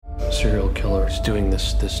serial killer is doing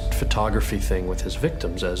this photography thing with his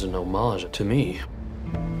victims as an homage to me.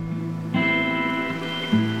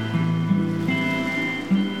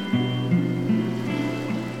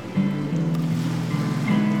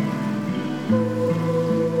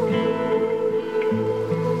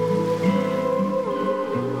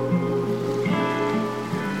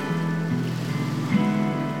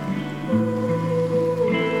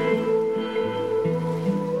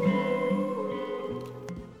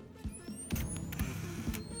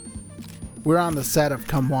 We're on the set of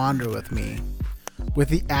Come Wander With Me. With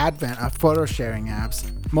the advent of photo sharing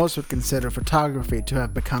apps, most would consider photography to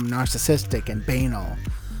have become narcissistic and banal.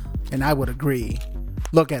 And I would agree.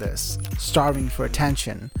 Look at us, starving for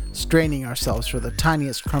attention, straining ourselves for the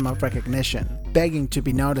tiniest crumb of recognition, begging to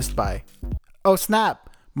be noticed by. Oh snap,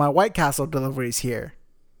 my White Castle delivery's here.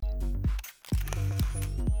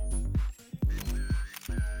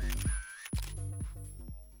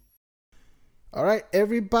 All right,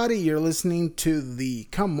 everybody, you're listening to the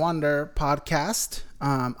Come Wander podcast.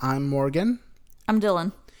 I'm Morgan. I'm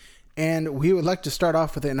Dylan. And we would like to start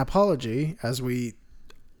off with an apology, as we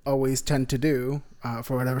always tend to do,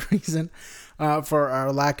 for whatever reason, for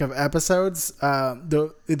our lack of episodes.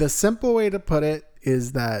 The simple way to put it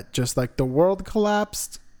is that just like the world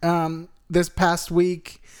collapsed this past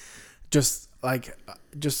week, just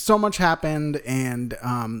so much happened, and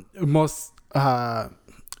most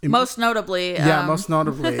notably, yeah,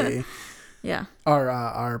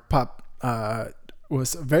 our pup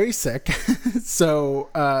was very sick, so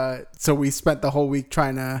we spent the whole week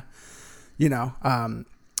trying to,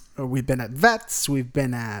 we've been at vets, we've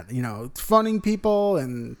been at phoning people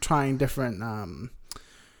and trying different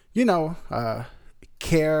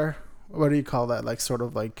care. What do you call that? Like sort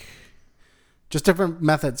of like just different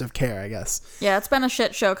methods of care, I guess. Yeah, it's been a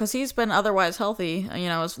shit show because he's been otherwise healthy,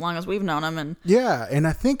 as long as we've known him. And yeah, and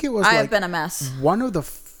I think it was I've been a mess. One of the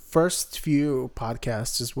first few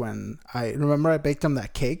podcasts is when I baked him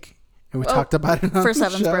that cake and we talked about it on for the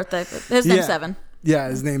Seven's show. birthday. His name's Seven. Yeah,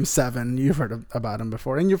 his name's Seven. You've heard about him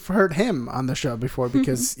before, and you've heard him on the show before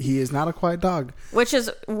because he is not a quiet dog. Which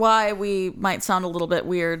is why we might sound a little bit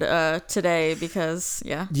weird today because,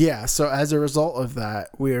 yeah. Yeah, so as a result of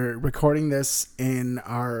that, we're recording this in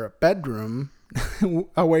our bedroom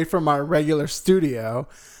away from our regular studio.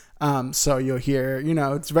 So you'll hear,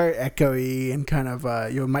 it's very echoey and kind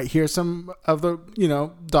of, you might hear some of the,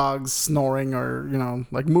 dogs snoring or,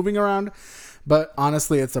 like moving around. But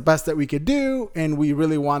honestly, it's the best that we could do. And we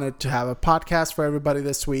really wanted to have a podcast for everybody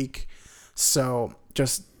this week. So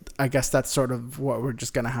I guess that's sort of what we're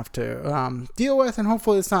just going to have to deal with. And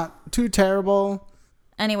hopefully it's not too terrible.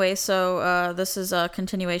 Anyway, so this is a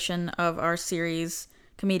continuation of our series,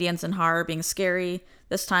 Comedians in Horror Being Scary.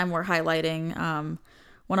 This time we're highlighting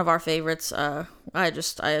one of our favorites. I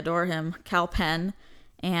adore him, Kal Penn.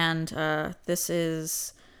 And this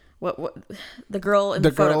is... What the girl in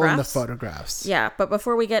the photographs? The girl in the photographs. Yeah, but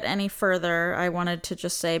before we get any further, I wanted to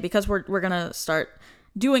just say, because we're gonna start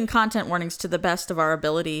doing content warnings to the best of our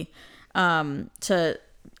ability.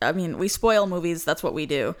 We spoil movies, that's what we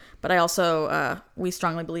do. But I also we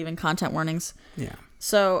strongly believe in content warnings. Yeah.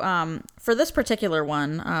 So for this particular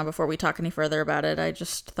one, before we talk any further about it, I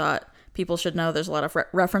just thought people should know there's a lot of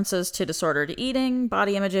references to disordered eating,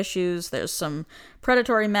 body image issues. There's some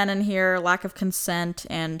predatory men in here, lack of consent,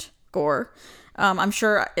 and gore. I'm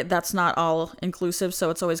sure that's not all inclusive, so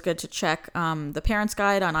it's always good to check the Parents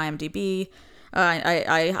Guide on IMDb.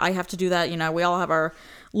 I have to do that. We all have our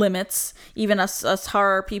limits, even us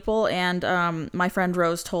horror people. And my friend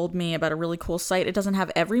Rose told me about a really cool site. It doesn't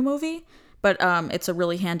have every movie, but it's a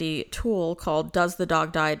really handy tool called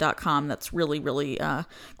doesthedogdie.com that's really, really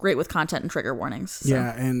great with content and trigger warnings. So.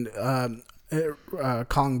 Yeah, and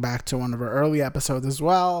calling back to one of our early episodes as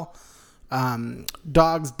well,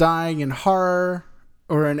 dogs dying in horror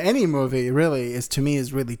or in any movie really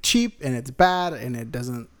is really cheap, and it's bad, and it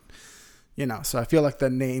doesn't, so I feel like the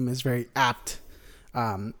name is very apt.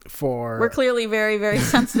 We're clearly very, very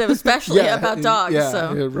sensitive, especially about dogs. Yeah,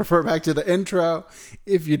 so refer back to the intro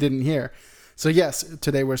if you didn't hear. So yes,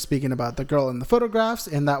 today we're speaking about The Girl in the Photographs,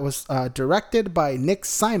 and that was directed by Nick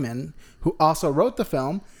Simon, who also wrote the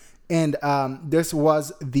film. And this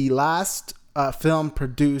was the last film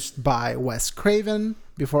produced by Wes Craven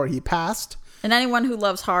before he passed. And anyone who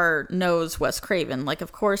loves horror knows Wes Craven. Like,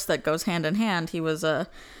 of course, that goes hand in hand. He was a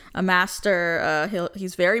master.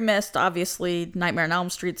 He's very missed, obviously. Nightmare on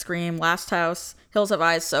Elm Street, Scream, Last House, Hills Have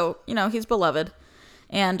Eyes. So, he's beloved.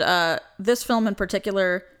 And this film in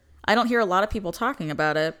particular, I don't hear a lot of people talking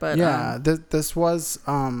about it. But yeah, this was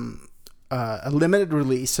a limited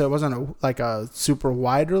release. So it wasn't a super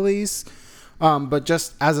wide release. But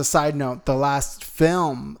just as a side note, the last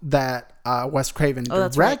film that Wes Craven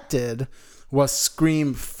that's right. directed was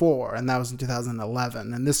Scream 4, and that was in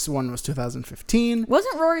 2011. And this one was 2015.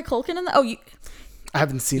 Wasn't Rory Culkin in that? Oh, I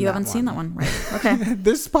haven't seen you that haven't one. seen that one, right? Okay.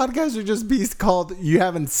 This podcast should just be called "You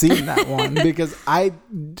Haven't Seen That One" because I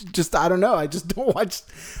don't know. I just don't watch.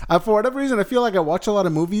 For whatever reason, I feel like I watch a lot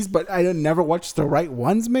of movies, but I never watch the right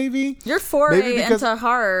ones. Maybe Your foray Maybe because- into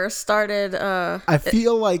horror started. I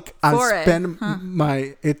feel like I Foray, spend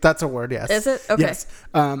my. That's a word. Yes. Is it? Okay. Yes.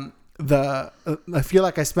 I feel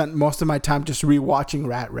like I spent most of my time just rewatching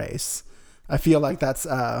Rat Race. I feel like that's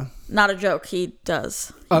Not a joke. He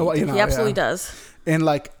does. Oh, He absolutely does. And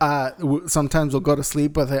like sometimes we'll go to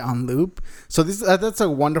sleep with it on loop. So that's a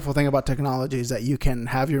wonderful thing about technology is that you can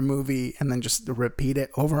have your movie and then just repeat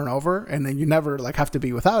it over and over, and then you never like have to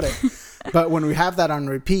be without it. But when we have that on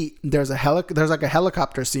repeat, there's like a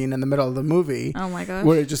helicopter scene in the middle of the movie. Oh my gosh.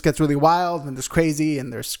 Where it just gets really wild and there's crazy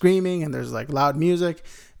and there's screaming and there's like loud music,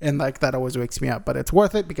 and like that always wakes me up. But it's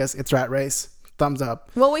worth it because it's Rat Race. Thumbs up.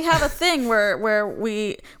 Well, we have a thing where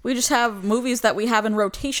we just have movies that we have in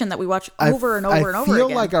rotation that we watch over and over and over again. I feel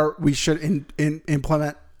like we should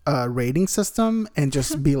implement a rating system and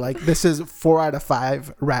just be like, this is 4 out of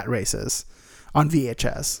 5 Rat Races on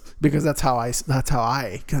VHS, because that's how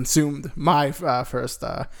I consumed my first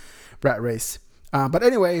Rat Race. But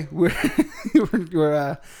anyway, we're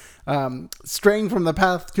straying from the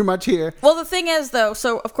path too much here. Well, the thing is, though,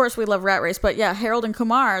 so of course we love Rat Race, but yeah, Harold and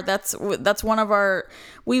Kumar. That's one of our.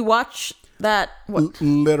 We watch that.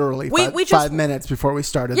 Literally, we just 5 minutes before we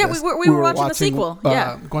started. Yeah, this, we were watching the sequel.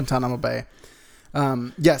 Yeah, Guantanamo Bay.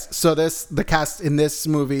 Yes. So the cast in this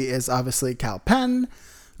movie is obviously Kal Penn,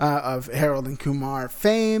 of Harold and Kumar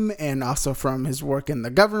fame, and also from his work in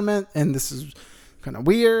the government. And this is kind of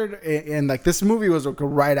weird, and like this movie was like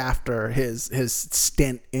right after his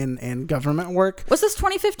stint in government work. Was this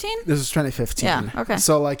 2015? This was 2015. Yeah. Okay.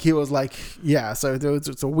 So like he was like, yeah. So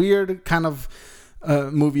it's a weird kind of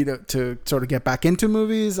movie to sort of get back into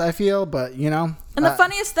movies, I feel, but you know. And the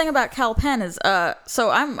funniest thing about Kal Penn is,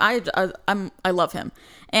 so I love him,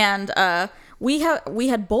 and we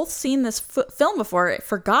had both seen this film before,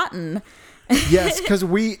 forgotten. Yes, because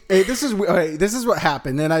this is what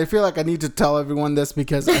happened, and I feel like I need to tell everyone this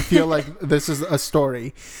because I feel like this is a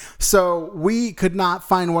story. So we could not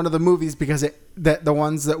find one of the movies because the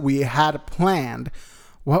ones that we had planned.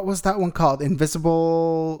 What was that one called?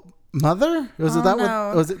 Invisible Mother? Was it that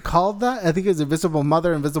one? Was it called that? I think it was Invisible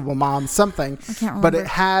Mother, Invisible Mom, something. I can't remember. But it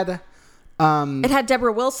had. It had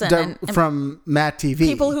Deborah Wilson and from Mad TV.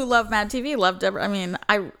 People who love Mad TV love Deborah. I mean,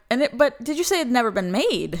 but did you say it had never been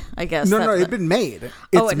made? I guess no, it'd been made.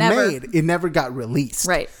 It's made. It never got released.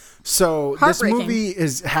 Right. So this movie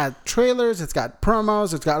had trailers. It's got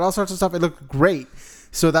promos. It's got all sorts of stuff. It looked great.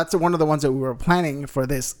 So that's one of the ones that we were planning for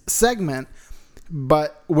this segment.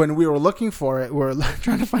 But when we were looking for it, we were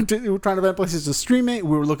trying to find places to stream it.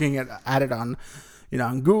 We were looking at it on.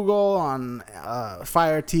 On Google, on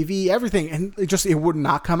Fire TV, everything, and it would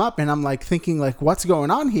not come up. And I'm like thinking, like, what's going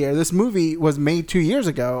on here? This movie was made 2 years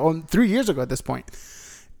ago, or 3 years ago at this point,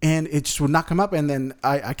 and it just would not come up. And then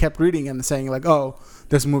I kept reading and saying like, oh,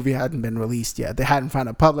 this movie hadn't been released yet. They hadn't found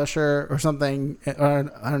a publisher or something. Or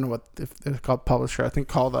I don't know what if it's called publisher. I think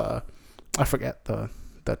I forget the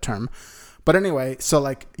term. But anyway, so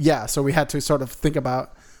like so we had to sort of think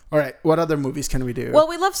about. All right, what other movies can we do? Well,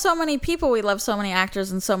 we love so many people. We love so many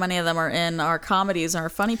actors, and so many of them are in our comedies and our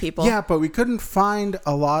funny people. Yeah, but we couldn't find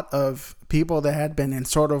a lot of people that had been in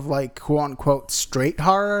sort of like quote-unquote straight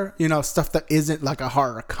horror, stuff that isn't like a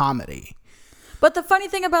horror comedy. But the funny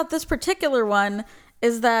thing about this particular one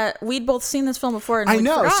is that we'd both seen this film before, and I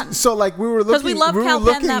know. Forgotten. So like we were looking, Kal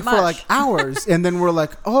Penn that for much. like hours, and then we're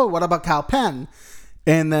like, oh, what about Kal Penn?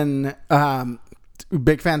 And then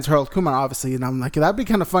big fans of Harold Kumar, obviously, and I'm like, that'd be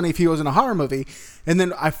kind of funny if he was in a horror movie. And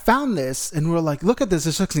then I found this, and we're like, look at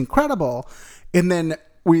this looks incredible. And then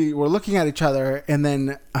we were looking at each other, and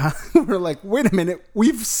then we're like, wait a minute,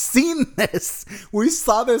 we've seen this. We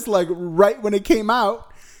saw this like right when it came out.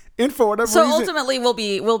 And for whatever reason, ultimately we'll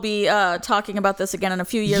be talking about this again in a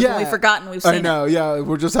few years when we've forgotten we've seen it. I know, yeah.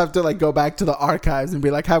 We'll just have to like go back to the archives and be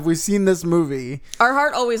like, have we seen this movie? Our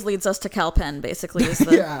heart always leads us to Kal Penn, basically. Is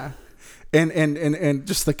the... Yeah. And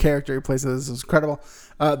just the character he plays is incredible.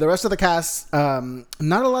 The rest of the cast, not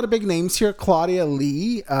a lot of big names here. Claudia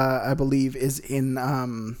Lee, I believe, is in.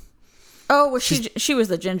 She was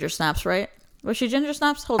the Ginger Snaps, right? Was she Ginger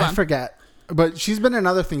Snaps? Hold on, I forget. But she's been in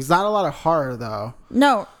other things. Not a lot of horror though.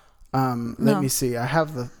 No. Let me see. I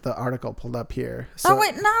have the article pulled up here. So. Oh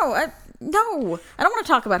wait, no. No, I don't want to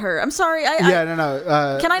talk about her. I'm sorry.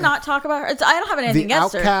 No. Can I not talk about her? I don't have anything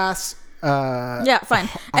against her. The Outcasts. Yeah, fine.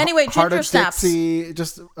 Anyway, Heart Ginger of Snaps. Dixie,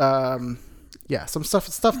 just yeah, some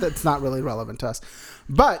stuff that's not really relevant to us.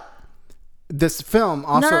 But this film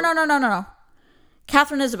also No.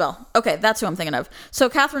 Catherine Isabel. Okay, that's who I'm thinking of. So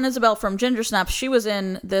Catherine Isabel from Ginger Snaps, she was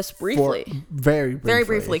in this briefly. Very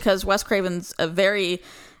briefly, because Wes Craven's a very,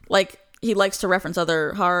 like, he likes to reference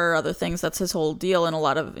other horror, other things. That's his whole deal in a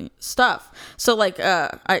lot of stuff. So, like,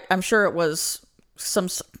 I'm sure it was some,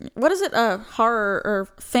 what is it? Horror or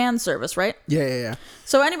fan service, right? Yeah.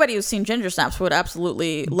 So anybody who's seen Ginger Snaps would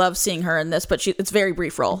absolutely love seeing her in this, but it's very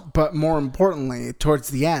brief role. But more importantly, towards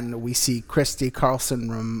the end, we see Christy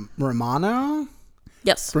Carlson Romano.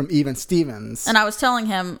 Yes. From Even Stevens. And I was telling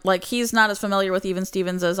him, like, he's not as familiar with Even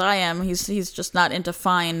Stevens as I am. He's just not into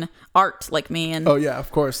fine art like me. And oh, yeah, of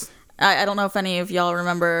course. I don't know if any of y'all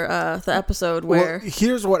remember the episode where... Well,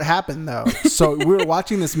 here's what happened, though. So we were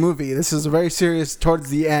watching this movie. This is very serious. Towards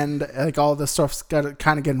the end, like, all this stuff's got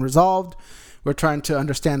kind of getting resolved. We're trying to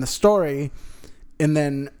understand the story. And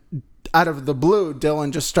then out of the blue,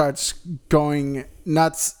 Dylan just starts going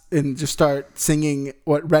nuts and just start singing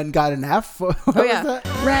what Ren got an F. What was that?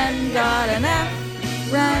 Ren got an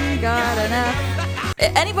F. Ren got an F.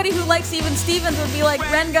 Anybody who likes Even Stevens would be like,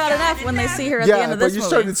 Ren got an F when they see her at the end of this movie. Yeah,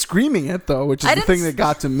 but you started screaming it, though, which is the thing that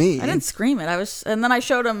got to me. I didn't scream it. And then I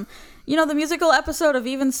showed him, the musical episode of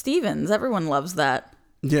Even Stevens. Everyone loves that.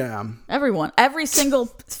 Yeah. Everyone. Every single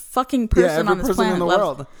fucking person on this planet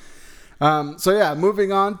loves it. So yeah,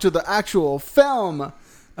 moving on to the actual film,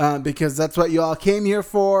 because that's what you all came here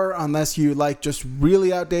for, unless you like just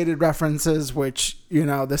really outdated references, which,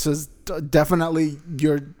 this is definitely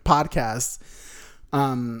your podcast.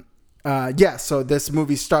 So this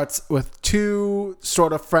movie starts with two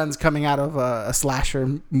sort of friends coming out of a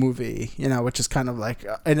slasher movie, which is kind of like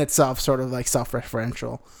in itself sort of like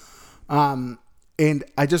self-referential. And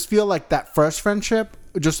I just feel like that first friendship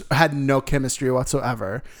just had no chemistry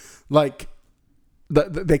whatsoever. Like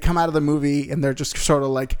they come out of the movie and they're just sort of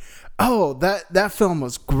like, oh, that film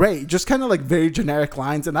was great. Just kind of like very generic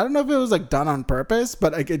lines. And I don't know if it was like done on purpose,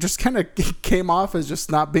 but like it just kind of came off as just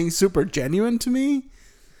not being super genuine to me.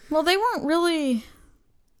 Well, they weren't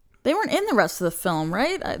in the rest of the film,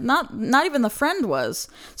 right? Not even the friend was.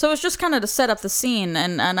 So it was just kind of to set up the scene.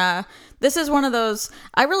 And this is one of those,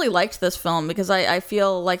 I really liked this film because I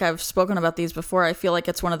feel like I've spoken about these before. I feel like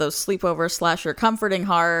it's one of those sleepover slasher comforting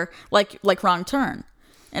horror, like Wrong Turn.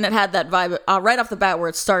 And it had that vibe right off the bat where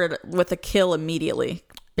it started with a kill immediately,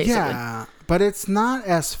 basically. Yeah, but it's not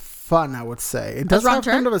as fun, I would say. It does have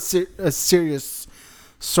kind of a serious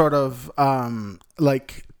sort of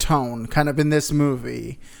like tone kind of in this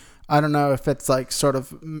movie. I don't know if it's like sort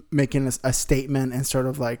of making a statement and sort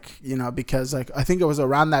of like, because like I think it was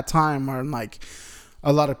around that time where like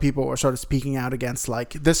a lot of people were sort of speaking out against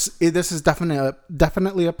like this is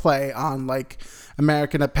definitely a play on like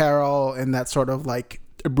American Apparel and that sort of like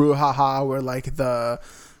brouhaha where like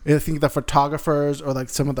I think the photographers or like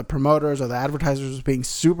some of the promoters or the advertisers was being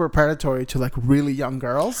super predatory to like really young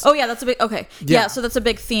girls. Oh yeah, that's a big Yeah, so that's a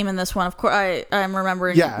big theme in this one. Of course, I'm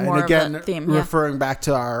remembering more and again, of that theme. Referring back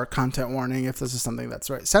to our content warning, if this is something that's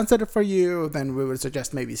very sensitive for you, then we would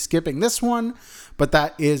suggest maybe skipping this one. But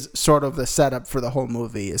that is sort of the setup for the whole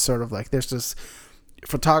movie. Is sort of like there's this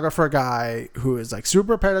photographer guy who is like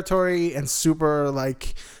super predatory and super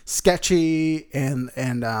like sketchy and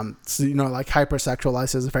like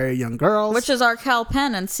hypersexualizes very young girls, which is our Kal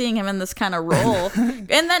Penn, and seeing him in this kind of role and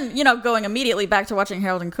then going immediately back to watching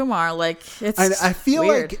Harold and Kumar, like it's I feel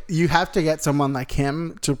weird. Like you have to get someone like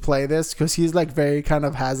him to play this because he's like very kind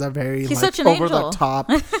of has a very he's like such an over angel. the top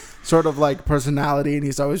sort of like personality, and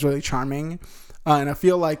he's always really charming. And I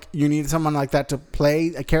feel like you need someone like that to play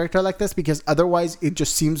a character like this because otherwise it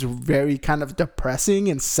just seems very kind of depressing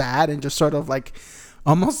and sad and just sort of like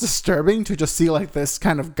almost disturbing to just see like this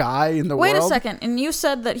kind of guy in the world. Wait a second. And you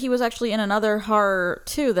said that he was actually in another horror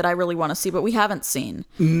too that I really want to see, but we haven't seen.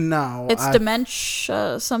 No. It's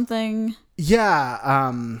Dementia something. Yeah.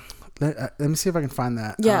 Let me see if I can find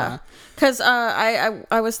that. Yeah. Because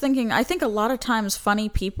I was thinking, I think a lot of times funny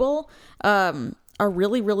people are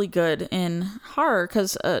really, really good in horror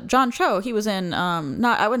because John Cho, he was in,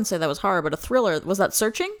 I wouldn't say that was horror, but a thriller. Was that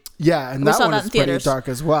Searching? Yeah, and that one is pretty dark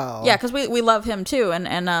as well. Yeah, because we love him too,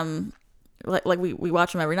 and like we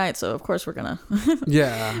watch him every night, so of course we're gonna.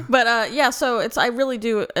 Yeah. But so I really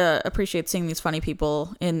do appreciate seeing these funny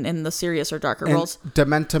people in the serious or darker roles.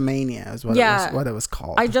 Dementomania is what it was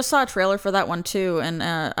called. I just saw a trailer for that one too, and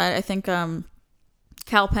I think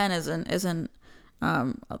Kal Penn isn't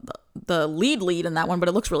the lead in that one, but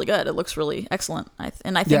it looks really good. It looks really excellent. I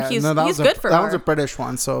think he's good for that horror. one's a British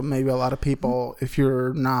one, so maybe a lot of people, if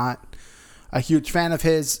you're not a huge fan of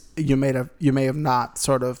his, you may have not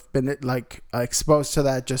sort of been like exposed to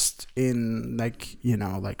that just in like, you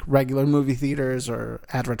know, like regular movie theaters or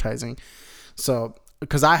advertising. So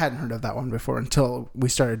because I hadn't heard of that one before until we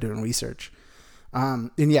started doing research.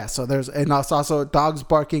 And yeah, so there's also dogs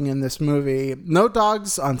barking in this movie. No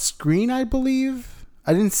dogs on screen, I believe.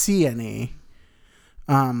 I didn't see any.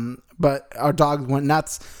 But our dog went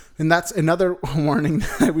nuts. And that's another warning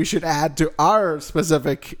that we should add to our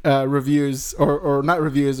specific reviews or not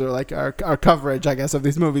reviews or like our coverage, I guess, of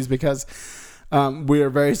these movies, because we are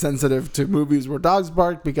very sensitive to movies where dogs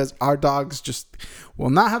bark, because our dogs just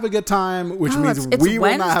will not have a good time, which means we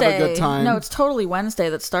will not have a good time. No, it's totally Wednesday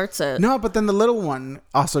that starts it. No, but then the little one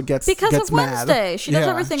also gets of mad. Wednesday. She does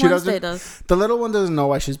everything Wednesday does. The little one doesn't know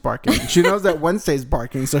why she's barking. She knows that Wednesday's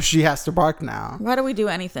barking, so she has to bark now. Why do we do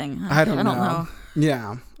anything? I don't know.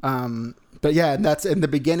 Yeah. But yeah, that's in the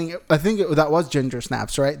beginning. I think that was Ginger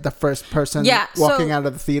Snaps, right? The first person walking out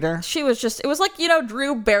of the theater. She was just, it was like, you know,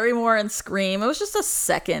 Drew Barrymore and Scream. It was just a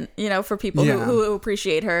second, you know, for people who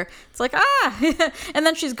appreciate her. It's like, and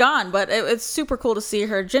then she's gone, but it's super cool to see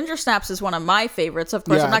her. Ginger Snaps is one of my favorites. Of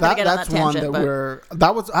course, I'm not going to get on that tangent.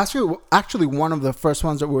 That was actually one of the first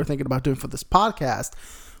ones that we were thinking about doing for this podcast.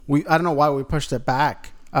 I don't know why we pushed it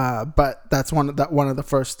back. But that's one of the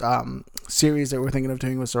first series that we're thinking of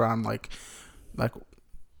doing was around like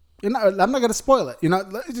you know, I'm not gonna spoil it. You know,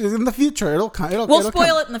 in the future it'll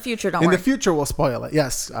spoil it in the future. Don't worry. In the future we'll spoil it.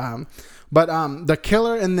 Yes. But the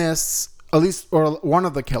killer in this, at least, or one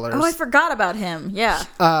of the killers. Oh, I forgot about him. Yeah.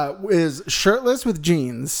 Is shirtless with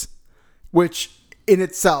jeans, which in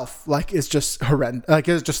itself like is just horrendous. Like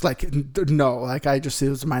it's just like no. Like it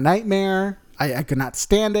was my nightmare. I could not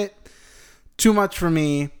stand it. Too much for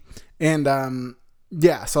me. And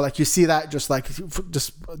yeah, so like you see that just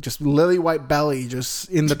lily white belly just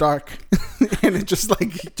in the dark and it just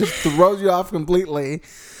throws you off completely.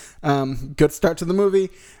 Good start to the movie.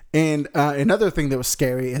 And another thing that was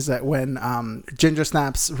scary is that when Ginger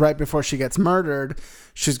Snaps, right before she gets murdered,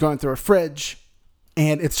 she's going through a fridge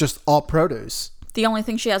and it's just all produce. The only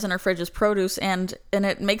thing she has in her fridge is produce, and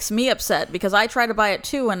it makes me upset because I try to buy it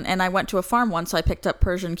too, and I went to a farm once. I picked up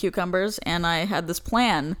Persian cucumbers, and I had this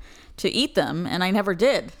plan to eat them, and I never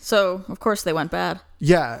did. So, of course, they went bad.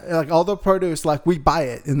 Yeah, like all the produce, like we buy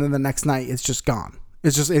it, and then the next night it's just gone.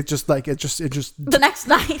 It just the next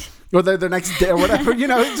night or the next day or whatever. You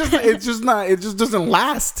know, it just doesn't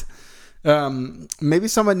last. Maybe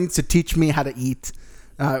someone needs to teach me how to eat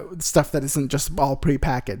stuff that isn't just all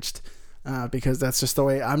prepackaged. Because that's just the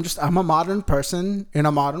way I'm a modern person in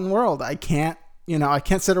a modern world. I can't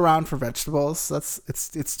sit around for vegetables.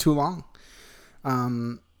 It's too long.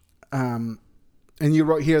 And you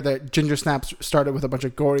wrote here that Ginger Snaps started with a bunch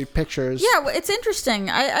of gory pictures. Yeah, it's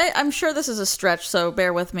interesting. I'm sure this is a stretch, so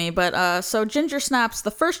bear with me. But so Ginger Snaps,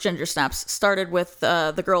 the first Ginger Snaps, started with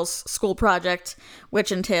the girls' school project,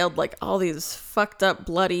 which entailed like all these fucked up,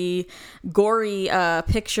 bloody, gory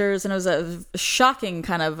pictures, and it was a shocking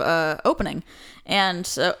kind of opening. And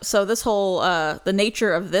so this whole the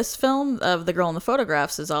nature of this film of The Girl in the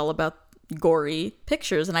Photographs is all about gory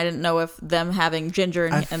pictures, and I didn't know if them having Ginger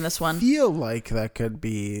in this one. I feel like that could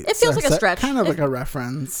be. It feels like a stretch, kind of like a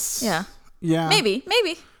reference. Yeah. Maybe.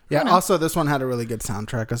 Yeah. Also, this one had a really good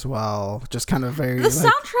soundtrack as well. Just kind of very. The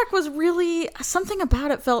soundtrack was really something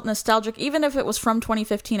about it felt nostalgic, even if it was from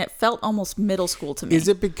 2015. It felt almost middle school to me. Is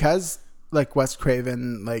it because like Wes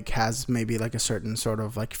Craven like has maybe like a certain sort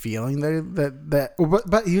of like feeling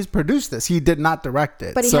but he produced this, he did not direct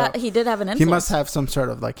it, but he did have an influence. He must have some sort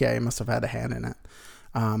of like he must have had a hand in it.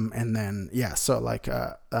 And then so like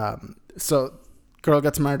so girl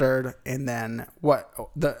gets murdered, and then what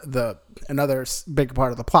the another big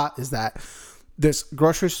part of the plot is that this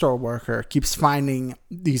grocery store worker keeps finding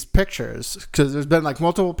these pictures, because there's been like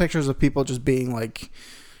multiple pictures of people just being like,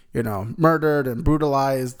 you know, murdered and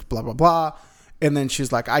brutalized, blah, blah, blah. And then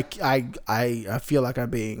she's like, I feel like I'm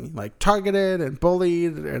being like targeted and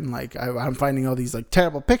bullied, and like I'm finding all these like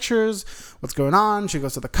terrible pictures. What's going on? She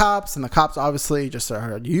goes to the cops, and the cops obviously just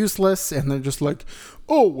are useless, and they're just like,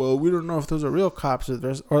 oh well, we don't know if those are real cops or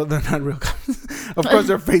they're not real cops. Of course,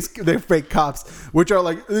 they're fake cops, which are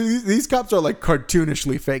like these cops are like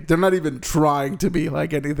cartoonishly fake. They're not even trying to be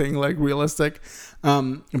like anything like realistic.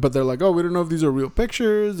 But they're like, oh, we don't know if these are real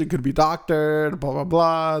pictures. It could be doctored, blah, blah,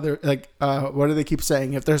 blah. They're like, what do they keep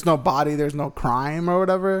saying? If there's no body, there's no crime or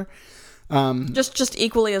whatever. Just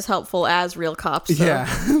equally as helpful as real cops. So yeah.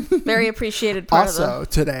 Very appreciated part also, of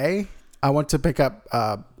today, I went to pick up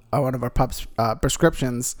one of our pup's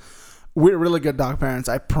prescriptions we're really good dog parents,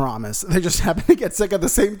 I promise. They just happen to get sick at the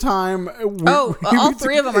same time. All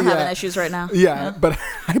three of them are having issues right now. Yeah, but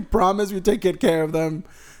I promise we take good care of them,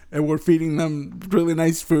 and we're feeding them really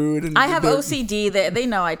nice food. And I have OCD. They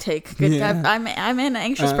know I take good. Yeah. I'm an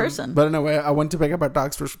anxious person. But anyway, I went to pick up our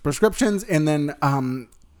dog's prescriptions, and then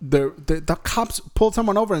the cops pulled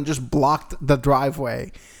someone over and just blocked the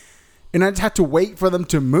driveway, and I just had to wait for them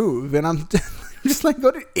to move, and I'm just like,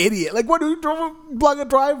 what an idiot! Like, what do you don't block a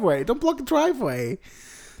driveway? Don't block a driveway.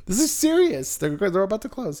 This is serious. They're about to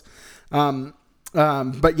close.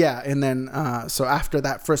 But yeah, and then so after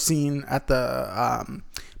that first scene at the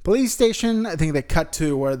police station, I think they cut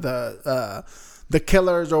to where the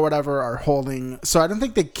killers or whatever are holding. So I don't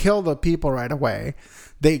think they kill the people right away.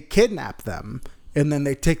 They kidnap them, and then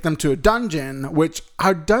they take them to a dungeon. Which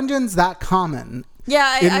are dungeons that common?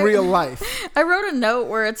 Yeah, in real life. I wrote a note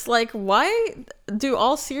where it's like, why do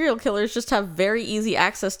all serial killers just have very easy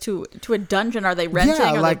access to a dungeon? Are they renting?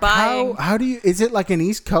 Yeah, Are like they buying? how do you? Is it like an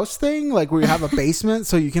East Coast thing, like where you have a basement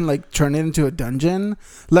so you can like turn it into a dungeon?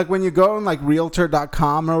 Like when you go on like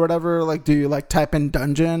Realtor.com or whatever, like do you like type in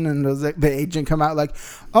dungeon and does the agent come out like,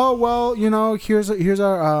 oh well, here's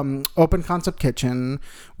our open concept kitchen.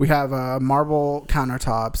 We have marble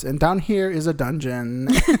countertops, and down here is a dungeon.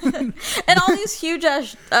 And all these huge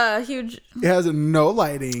ass, It has no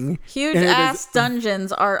lighting. huge ass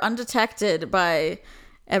dungeons are undetected by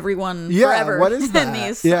everyone forever. What is that? In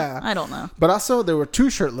these, yeah, I don't know. But also, there were 2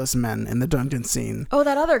 shirtless men in the dungeon scene. Oh,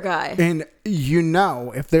 that other guy. And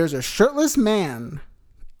if there's a shirtless man,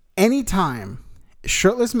 anytime,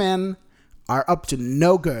 shirtless men are up to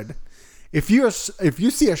no good. If you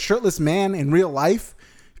see a shirtless man in real life,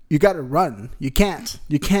 you got to run. You can't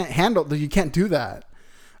handle. You can't do that.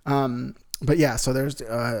 But yeah, so there's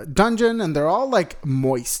a dungeon, and they're all like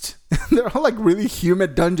moist. They're all like really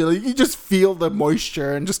humid dungeon. Like, you just feel the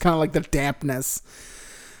moisture and just kind of like the dampness.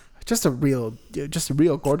 Just a real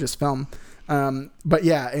gorgeous film. But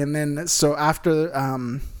yeah, and then so after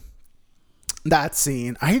that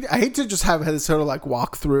scene, I hate to just have this sort of like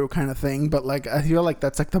walk through kind of thing, but like I feel like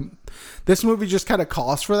that's like this movie just kind of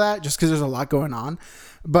calls for that, just because there's a lot going on.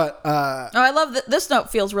 But I love that this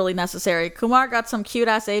note feels really necessary. Kumar got some cute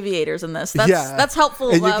ass aviators in this. That's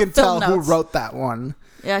helpful. And you can tell notes. who wrote that one.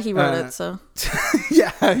 Yeah, he wrote it. So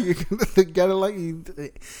yeah, you gotta like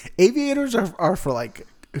aviators are for like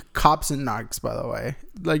cops and narcs, by the way.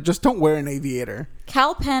 Like, just don't wear an aviator.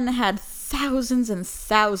 Kal Penn had thousands and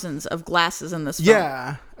thousands of glasses in this film.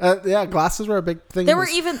 Yeah, glasses were a big thing.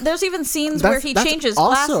 There's even scenes where he changes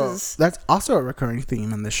glasses. That's also a recurring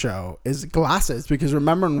theme in the show is glasses, because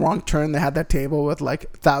remember in Wrong Turn they had that table with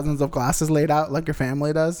like thousands of glasses laid out like your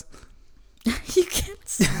family does. You can't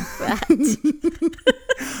say that.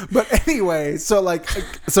 But anyway, so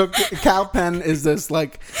Kal Penn is this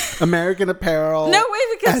like American Apparel. No way,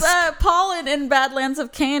 because Paul in Badlands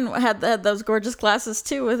of Cain had those gorgeous glasses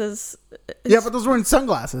too with his. Yeah, but those weren't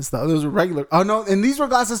sunglasses though. Those were regular. Oh no, and these were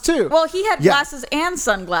glasses too. Well, he had glasses and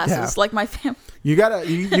sunglasses, like my family. You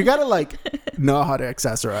gotta like know how to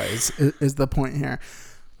accessorize is the point here.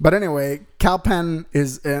 But anyway, Kal Penn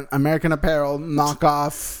is an American Apparel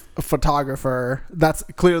knockoff photographer. That's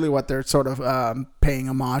clearly what they're sort of paying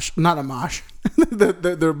homage, not homage.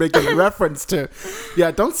 they're making a reference to.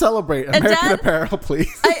 Yeah, don't celebrate American Apparel,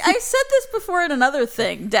 please. I said this before in another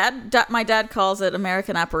thing. My dad calls it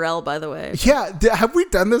American Apparel, by the way. Yeah, have we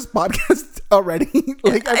done this podcast already?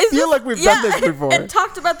 Like, I feel like we've done this before and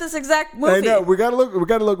talked about this exact movie. I know. We gotta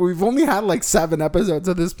look. We've only had like 7 episodes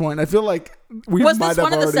at this point. I feel like we might have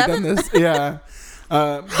already done this. Yeah.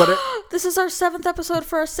 But this is our 7th episode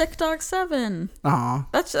for our Sick Dog 7. Aw,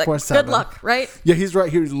 that's like, good 7. Luck, right? Yeah, he's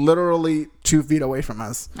right. He's literally 2 feet away from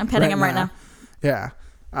us. I'm petting him right now. Yeah,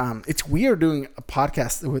 it's weird doing a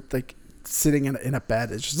podcast with like sitting in a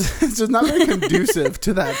bed. It's just not very conducive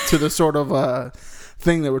to the sort of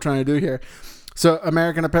thing that we're trying to do here. So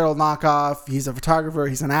American Apparel knockoff. He's a photographer.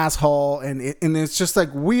 He's an asshole, and it's just like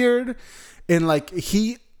weird, and like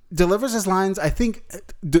he delivers his lines, I think,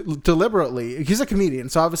 deliberately. He's a comedian,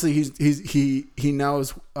 so obviously he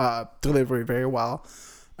knows delivery very well.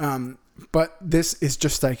 But this is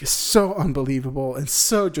just like so unbelievable and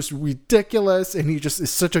so just ridiculous, and he just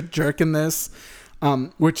is such a jerk in this,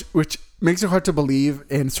 which makes it hard to believe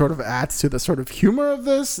and sort of adds to the sort of humor of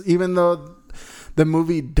this, even though the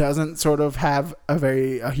movie doesn't sort of have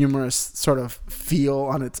a humorous sort of feel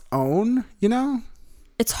on its own, you know?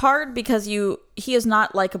 It's hard because he is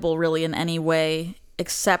not likable really in any way,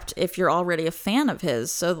 except if you're already a fan of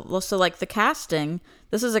his. So like the casting,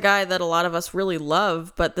 this is a guy that a lot of us really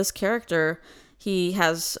love, but this character, He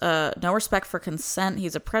has no respect for consent.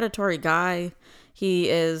 He's a predatory guy. He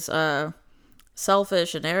is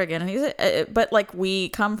selfish and arrogant, and he's but like we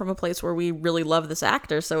come from a place where we really love this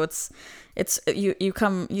actor, so it's you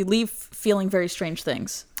leave feeling very strange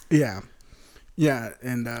things. Yeah.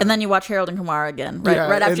 And then you watch Harold and Kumar again,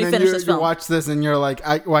 right after you finish this film. You watch this and you're like,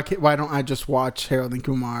 why don't I just watch Harold and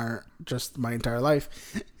Kumar just my entire life,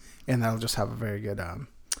 and I'll just have a very good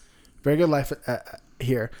life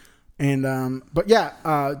here. And but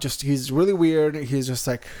yeah, just he's really weird. He's just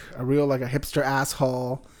like a real like a hipster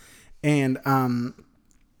asshole. And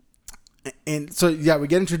so yeah, we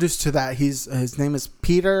get introduced to that. His name is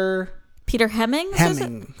Peter Hemmings.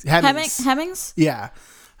 Hemmings. Yeah.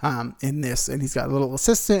 In this, and he's got a little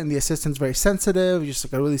assistant, and the assistant's very sensitive. He's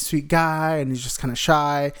just like a really sweet guy, and he's just kind of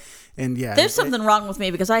shy. And yeah, there's something wrong with me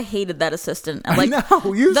because I hated that assistant. And like, I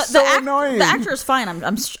know, you're so annoying. The actor is fine,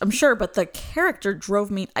 I'm sure, but the character drove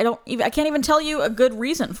me. I can't even tell you a good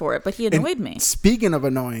reason for it, but he annoyed me. Speaking of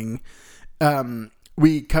annoying,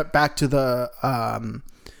 we cut back to the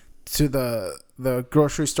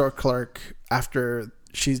grocery store clerk after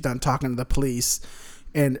she's done talking to the police,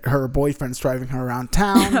 and her boyfriend's driving her around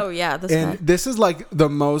town. Oh yeah, this is like the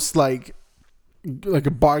most like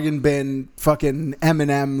a bargain bin fucking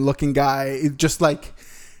Eminem looking guy. It just like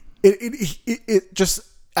it just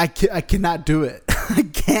I cannot do it. I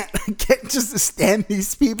can't just stand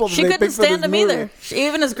these people. She couldn't stand him either.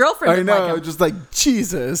 Even his girlfriend didn't like him. Just like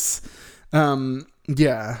Jesus.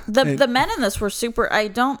 Yeah. The men in this were super. I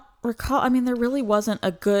don't recall. I mean, there really wasn't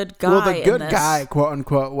a good guy. Well, the good guy, quote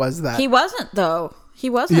unquote, was that he wasn't though. He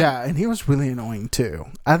wasn't. Yeah, and he was really annoying too.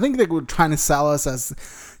 I think they were trying to sell us as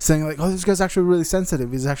saying like, "Oh, this guy's actually really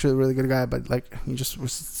sensitive. He's actually a really good guy," but like he just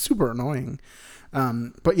was super annoying.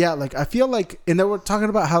 But yeah, like I feel like, and they were talking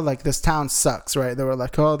about how like this town sucks, right? They were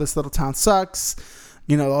like, "Oh, this little town sucks.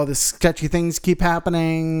 You know, all these sketchy things keep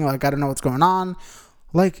happening. Like I don't know what's going on.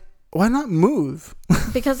 Like, why not move?"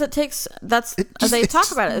 Because it takes. They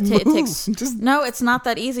talk about it. It takes. No, it's not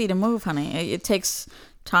that easy to move, honey. It takes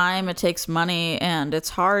time, it takes money, and it's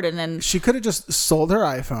hard. And then she could have just sold her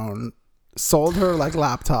iPhone, sold her like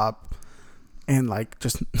laptop, and like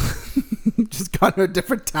just gone to a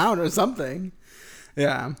different town or something.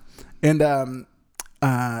 Yeah. And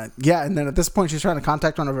yeah, and then at this point she's trying to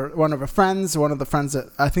contact one of her friends, one of the friends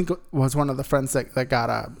that I think was one of the friends that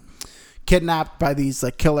got kidnapped by these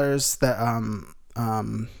like killers, that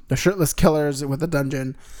the shirtless killers with the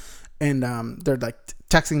dungeon. And they're like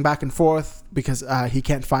texting back and forth because she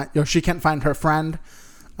can't find her friend,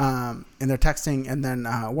 and they're texting, and then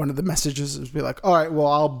one of the messages is be like, "All right, well,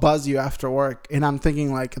 I'll buzz you after work." And I'm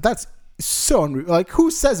thinking like, that's so unreal. Like, who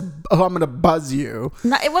says, "Oh, I'm gonna buzz you"?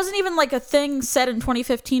 No, it wasn't even like a thing said in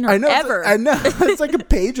 2015 or I know, ever. I know, it's like a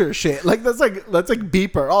pager shit. Like that's like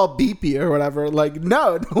beeper, all beepy or whatever. Like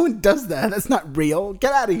no one does that. That's not real.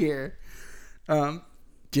 Get out of here.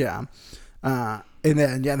 Yeah. And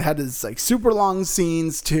then they had this like super long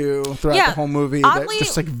scenes too throughout the whole movie. Oddly,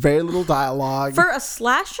 just like very little dialogue. For a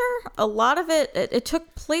slasher, a lot of it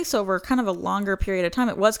took place over kind of a longer period of time.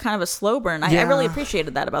 It was kind of a slow burn. I really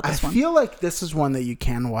appreciated that about this one. I feel like this is one that you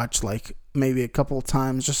can watch like maybe a couple of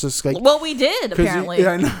times just as like. Well, we did apparently.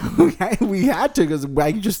 I know we had to because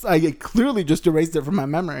I clearly just erased it from my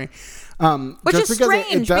memory. Which just is because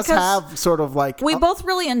strange it does because have sort of like we both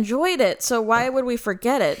really enjoyed it, so why would we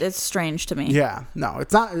forget it? It's strange to me. Yeah, no,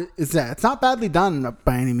 it's not. It's not badly done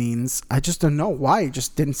by any means. I just don't know why. It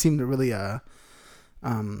just didn't seem to really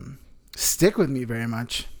stick with me very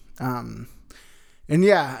much. And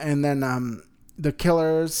yeah, and then the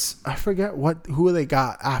killers. I forget who they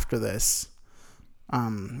got after this.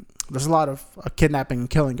 There's a lot of kidnapping and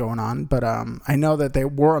killing going on, but I know that they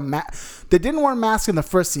wore they didn't wear masks in the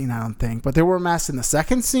first scene, I don't think, but they wore masks in the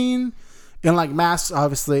second scene. And like masks,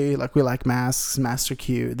 obviously, like we like masks. Masks are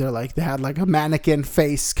cute. They had like a mannequin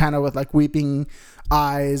face, kind of with like weeping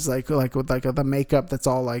eyes, like with like the makeup that's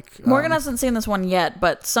all like. Morgan hasn't seen this one yet,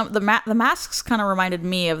 but the masks kind of reminded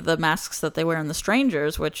me of the masks that they wear in The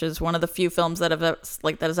Strangers, which is one of the few films that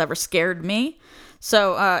has ever scared me.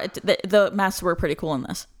 So the masks were pretty cool in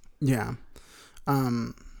this. Yeah.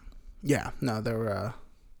 Yeah. No, they were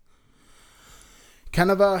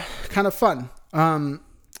kind of fun. And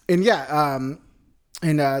yeah.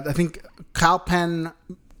 And I think Kal Penn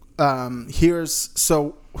hears.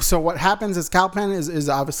 So what happens is Kal Penn is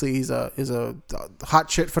obviously he's a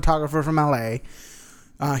hot shit photographer from LA.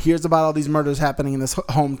 Hears about all these murders happening in this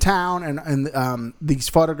hometown and these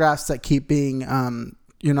photographs that keep being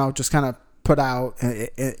just kind of put out,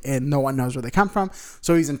 and no one knows where they come from.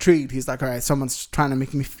 So he's intrigued. He's like, all right, someone's trying to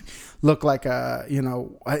make me look like a,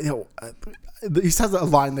 he says a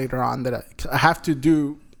line later on that I have to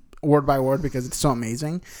do word by word because it's so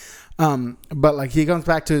amazing. But like he comes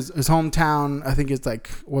back to his hometown. I think it's like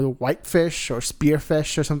Whitefish or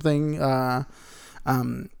Spearfish or something,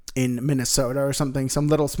 in Minnesota or something, some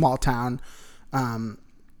little small town.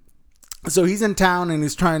 So he's in town and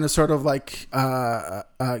he's trying to sort of like,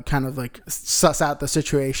 kind of like suss out the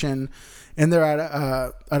situation. And they're at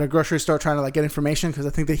a grocery store trying to like get information because I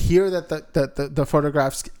think they hear that the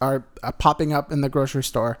photographs are popping up in the grocery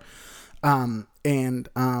store. And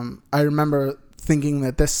I remember thinking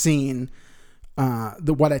that this scene,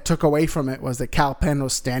 what I took away from it was that Kal Penn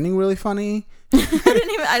was standing really funny.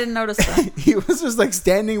 I didn't notice that. He was just like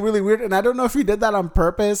standing really weird, and I don't know if he did that on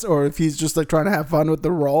purpose or if he's just like trying to have fun with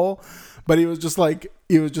the role. But he was just like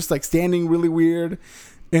standing really weird,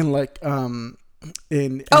 and like when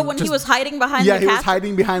he was hiding behind he the was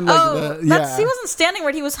hiding behind like he wasn't standing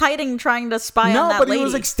weird. He was hiding trying to spy on that but lady. he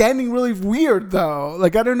was like standing really weird though.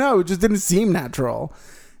 Like I don't know, it just didn't seem natural.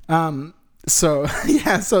 So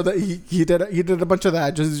that he did a bunch of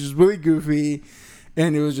that, just really goofy,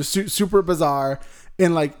 and it was just super bizarre.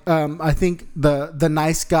 And like I think the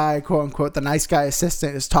nice guy, quote unquote, the nice guy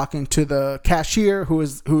assistant is talking to the cashier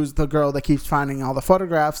who's the girl that keeps finding all the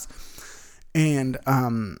photographs, and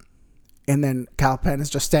then Kal Penn is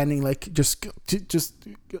just standing like just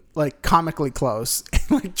like comically close,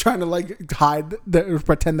 like trying to like hide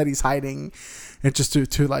pretend that he's hiding, and just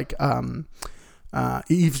to like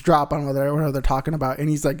eavesdrop on what they're talking about. And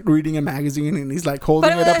he's like reading a magazine and he's like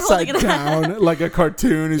holding it upside down like a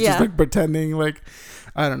cartoon. He's just like pretending like,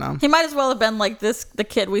 I don't know. He might as well have been like the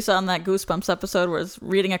kid we saw in that Goosebumps episode where he's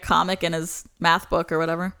reading a comic in his math book or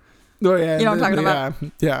whatever. Oh yeah, you know what I'm talking about?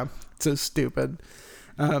 Yeah, so stupid.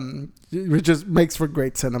 It just makes for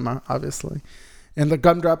great cinema, obviously. And the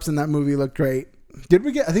gumdrops in that movie look great. I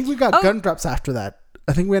think we got gumdrops after that.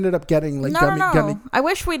 I think we ended up getting like gummy. I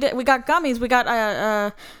wish we did. We got gummies. We got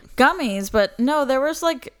gummies, but no, there was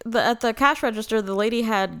like at the cash register, the lady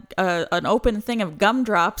had an open thing of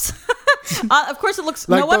gumdrops. Of course, it looks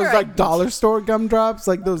like no wonder those like dollar store gumdrops,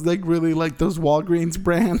 like those like really like those Walgreens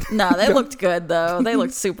brand. No, they looked good though. They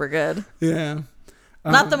looked super good. Yeah,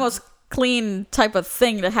 not the most clean type of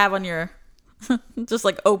thing to have on your just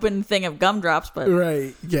like open thing of gumdrops, but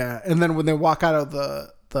right, yeah. And then when they walk out of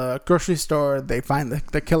the grocery store, they find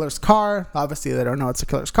the killer's car. Obviously they don't know it's a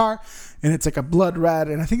killer's car, and it's like a blood red,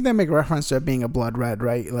 and I think they make reference to it being a blood red,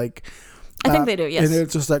 right? Like I think they do, yes. And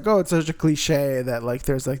it's just like, oh, it's such a cliche that like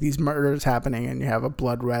there's like these murders happening and you have a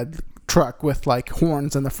blood red truck with like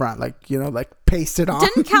horns in the front, like, you know, like pasted on.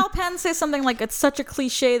 Didn't Kal Penn say something like it's such a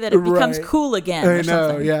cliche that it becomes cool again? I know,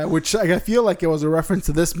 something? Yeah. Which I feel like it was a reference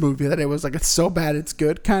to this movie, that it was like it's so bad it's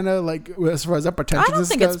good, kind of like as far as that pretentiousness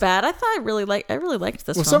goes. I don't think it's bad. I thought I really liked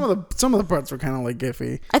this. Well, film. Some of the parts were kind of like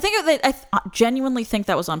iffy. I think I genuinely think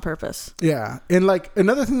that was on purpose. Yeah, and like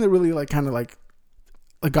another thing that really like kind of like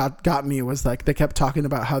got me was like they kept talking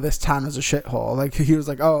about how this town is a shithole. Like he was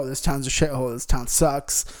like, oh, this town's a shithole. This town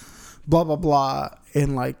sucks. Blah blah blah.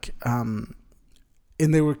 And like and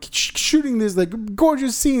they were shooting these like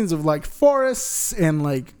gorgeous scenes of like forests and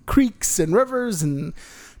like creeks and rivers and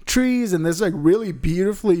trees and this like really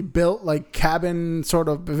beautifully built like cabin sort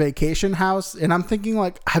of vacation house. And I'm thinking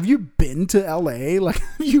like, have you been to LA? Like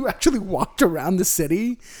have you actually walked around the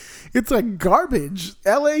city? It's like garbage.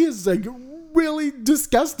 LA is like really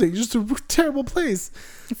disgusting, just a terrible place.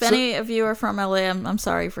 If any of you are from LA, I'm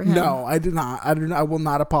sorry for him. No, I did not. I will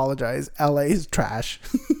not apologize. LA is trash.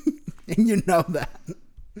 And you know that.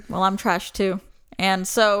 Well, I'm trash too. And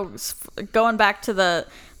so going back to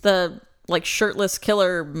the like shirtless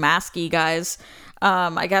killer masky guys,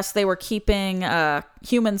 I guess they were keeping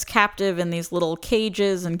humans captive in these little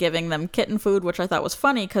cages and giving them kitten food, which I thought was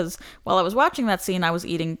funny because while I was watching that scene, I was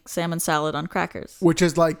eating salmon salad on crackers. Which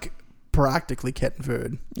is like practically kitten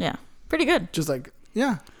food. Yeah, pretty good. Just like,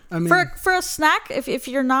 yeah. I mean, for a snack, if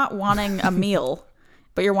you're not wanting a meal,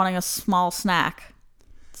 but you're wanting a small snack,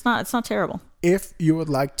 it's not terrible. If you would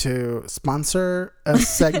like to sponsor a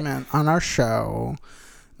segment on our show,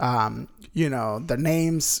 you know, the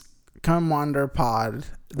name's Come Wander Pod.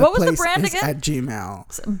 What was the brand again? At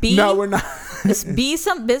Gmail. B? No, we're not. Is B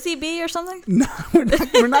some Busy Bee or something? No,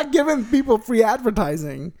 we're not giving people free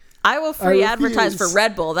advertising. I will free advertise for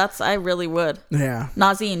Red Bull. I really would. Yeah.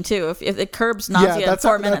 Nausine too. If it curbs nausea in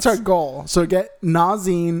 4 minutes. That's our goal. So get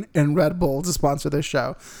Nausine and Red Bull to sponsor this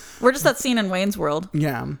show. We're just that scene in Wayne's World.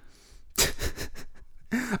 Yeah.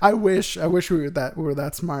 I wish we were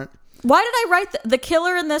that smart. Why did I write the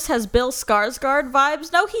killer in this has Bill Skarsgård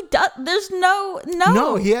vibes? No, he does. There's no.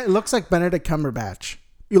 No, it looks like Benedict Cumberbatch.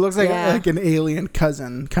 He looks like Yeah. like an alien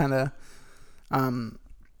cousin, kind of.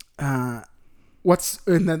 What's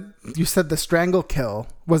and then you said the strangle kill,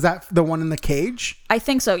 was that the one in the cage? I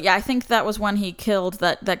think so. Yeah, I think that was when he killed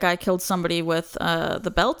that guy killed somebody with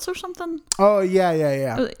the belts or something. Oh yeah.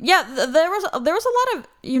 Yeah, there was a lot of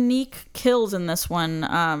unique kills in this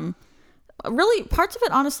one. Really, parts of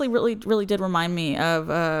it honestly really did remind me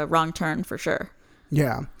of Wrong Turn for sure.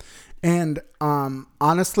 Yeah. And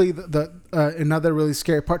honestly, the another really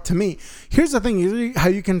scary part to me. Here's the thing: usually, how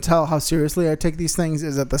you can tell how seriously I take these things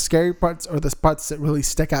is that the scary parts or the parts that really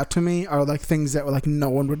stick out to me are like things that like no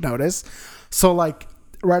one would notice. So like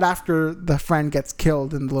right after the friend gets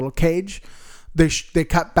killed in the little cage, they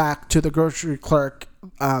cut back to the grocery clerk.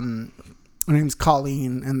 Her name's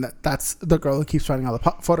Colleen, and that's the girl who keeps finding all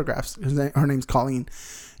the photographs. Her name's Colleen.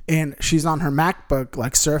 And she's on her MacBook,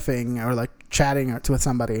 like surfing or like chatting with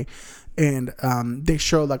somebody. And they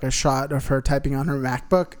show like a shot of her typing on her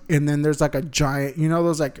MacBook. And then there's like a giant,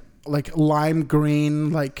 those like lime green,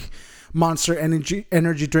 like Monster energy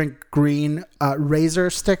drink green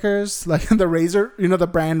Razer stickers. Like the Razer, the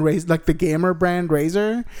brand Razer, like the gamer brand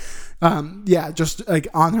Razer. Just like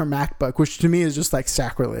on her MacBook, which to me is just like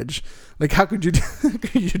sacrilege. Like, how could you do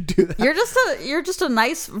that? You're just a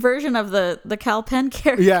nice version of the Kal Penn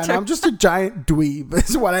character. Yeah, and I'm just a giant dweeb.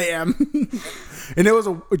 Is what I am. And it was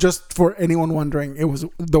just for anyone wondering, it was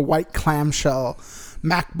the white clamshell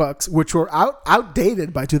MacBooks, which were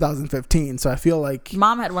outdated by 2015. So I feel like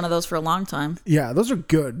Mom had one of those for a long time. Yeah, those are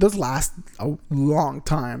good. Those last a long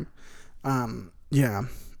time. And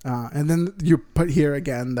then you put here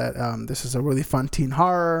again that this is a really fun teen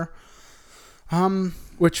horror.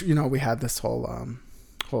 Which we had this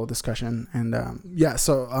whole discussion, and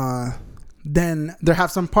so then they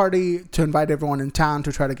have some party to invite everyone in town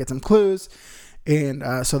to try to get some clues, and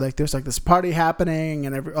so like there's like this party happening,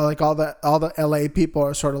 and all the LA people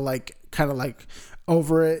are sort of like kind of like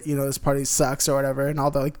over it, this party sucks or whatever, and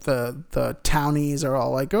all the townies are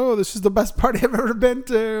all like, oh, this is the best party I've ever been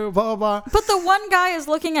to, blah blah blah. But the one guy is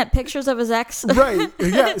looking at pictures of his ex. Right.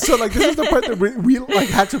 Yeah. So like this is the part that we like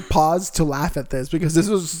had to pause to laugh at this because this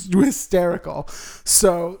was hysterical.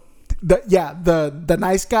 So the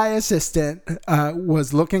nice guy assistant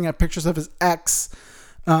was looking at pictures of his ex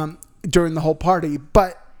during the whole party,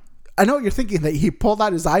 but I know what you're thinking, that he pulled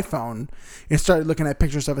out his iPhone and started looking at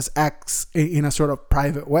pictures of his ex in a sort of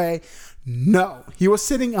private way. No, he was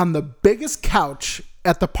sitting on the biggest couch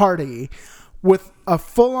at the party with a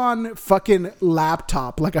full-on fucking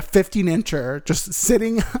laptop, like a 15-incher, just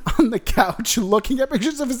sitting on the couch looking at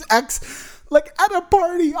pictures of his ex, like at a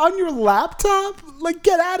party on your laptop. Like,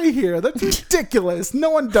 get out of here. That's ridiculous. No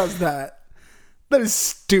one does that. That is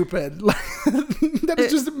stupid. That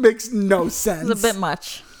just makes no sense. It's a bit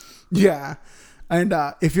much. Yeah. And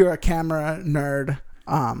if you're a camera nerd,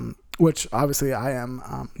 which obviously I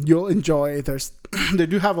am, you'll enjoy. They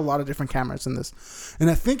do have a lot of different cameras in this. And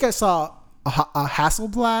I think I saw a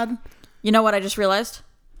Hasselblad. You know what I just realized?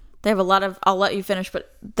 They have a lot of, I'll let you finish,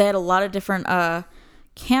 but they had a lot of different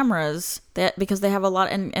cameras because they have a lot,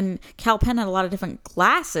 and Kal Penn had a lot of different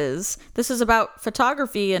glasses. This is about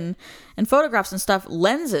photography and photographs and stuff.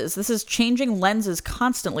 Lenses. This is changing lenses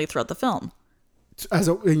constantly throughout the film.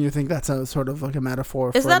 And you think that's a sort of like a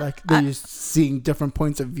metaphor for that, like they're seeing different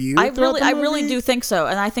points of view? I really do think so,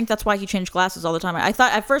 and I think that's why he changed glasses all the time. I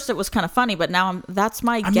thought at first it was kind of funny, but now that's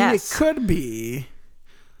my guess. I mean, it could be.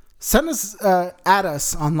 Send us at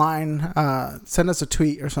us online. Send us a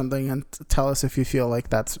tweet or something and tell us if you feel like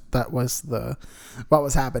that was what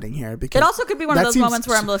was happening here. Because it also could be one of those moments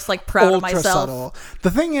where I'm just like proud of myself. Subtle.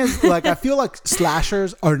 The thing is, like, I feel like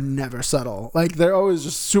slashers are never subtle. Like, they're always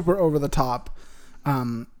just super over the top.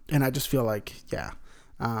 And I just feel like, yeah.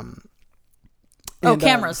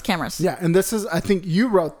 Cameras. Yeah, and this is, I think you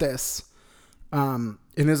wrote this, and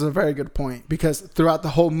it's a very good point, because throughout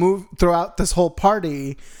this whole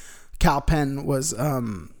party, Kal Penn was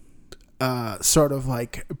sort of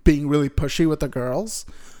like being really pushy with the girls,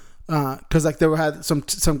 because like there had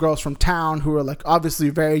some girls from town who were like obviously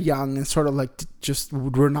very young and sort of like just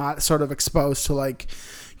were not sort of exposed to like,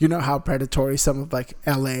 how predatory some of like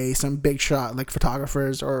LA, some big shot like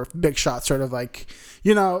photographers or big shot sort of like,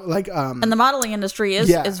 and the modeling industry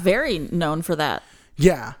is very known for that.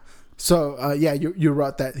 Yeah. So you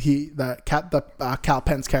wrote that Kal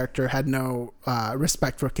Penn's character had no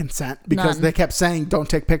respect for consent, because They kept saying, "Don't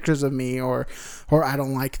take pictures of me," or "I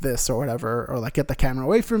don't like this," or whatever, or like "Get the camera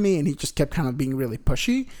away from me," and he just kept kind of being really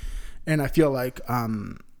pushy. And I feel like, I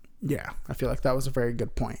feel like that was a very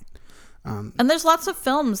good point. And there's lots of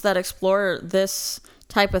films that explore this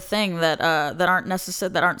type of thing that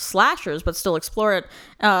aren't slashers, but still explore it.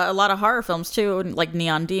 A lot of horror films too, like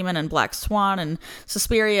Neon Demon and Black Swan and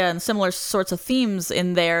Suspiria, and similar sorts of themes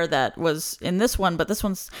in there that was in this one. But this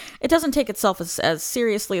one's, it doesn't take itself as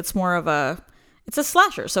seriously. It's more of it's a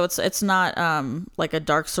slasher, so it's not like a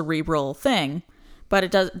dark cerebral thing. But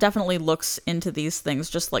it definitely looks into these things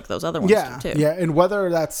just like those other ones do too. Yeah, and whether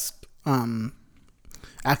that's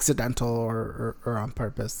accidental or on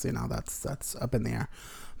purpose, that's up in the air.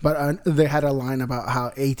 But they had a line about how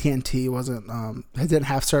AT&T didn't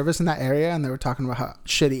have service in that area, and they were talking about how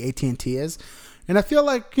shitty AT&T is. And I feel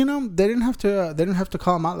like they didn't have to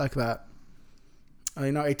call them out like that.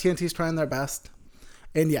 AT&T's trying their best,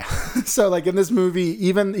 and yeah. So like in this movie,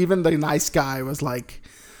 even the nice guy was like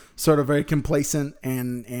sort of very complacent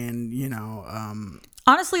and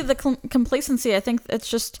honestly, the complacency, I think it's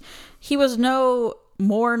just he was no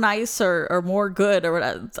more nice or more good, or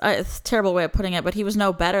it's a terrible way of putting it, but he was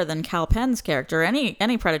no better than Kal Penn's character,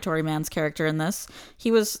 any predatory man's character in this.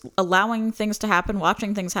 He was allowing things to happen,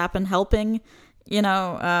 watching things happen, helping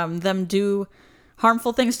them do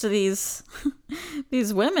harmful things to these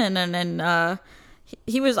these women, and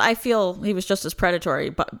I feel he was just as predatory,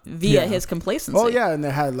 but via his complacency. Oh yeah, and they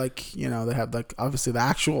had obviously the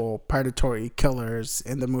actual predatory killers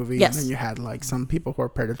in the movie, yes. And then you had like some people who are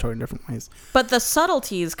predatory in different ways. But the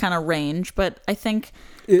subtleties kind of range. But I think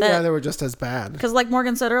they were just as bad. Because like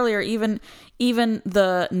Morgan said earlier, even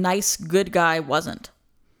the nice good guy wasn't.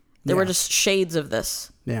 There were just shades of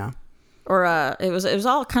this. Yeah. Or it was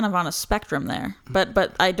all kind of on a spectrum there,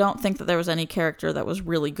 but I don't think that there was any character that was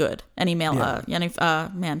really good. Any male,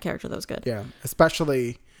 man character that was good. Yeah,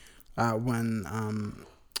 especially when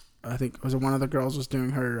I think one of the girls was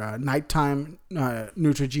doing her nighttime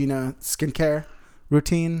Neutrogena skincare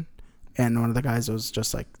routine, and one of the guys was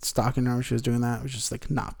just like stalking her when she was doing that. It was just like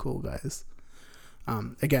not cool, guys.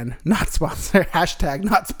 Again, not sponsored. #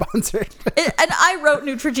 not sponsored. And I wrote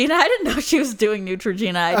Neutrogena. I didn't know she was doing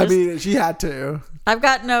Neutrogena. I mean, she had to. I've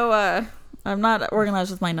got no. I'm not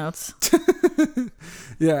organized with my notes.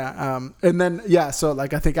 Yeah. And then so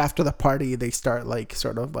like I think after the party they start like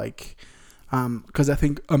sort of like, because I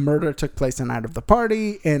think a murder took place the night of the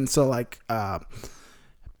party, and so like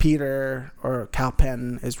Peter or Kal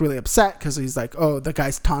Penn is really upset because he's like, oh, the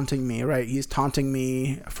guy's taunting me, right? He's taunting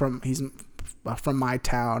me from my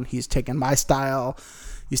town. He's taken my style.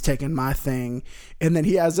 He's taken my thing. And then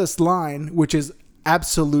he has this line, which is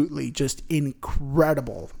absolutely just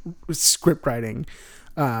incredible script writing.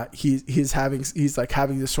 He's having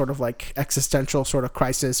this sort of like existential sort of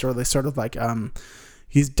crisis, or this sort of like,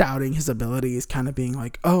 he's doubting his abilities, kind of being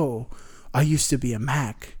like, oh, I used to be a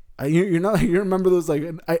Mac. You remember those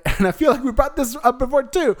and I feel like we brought this up before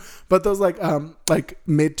too, but those like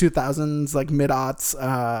mid 2000s, like mid aughts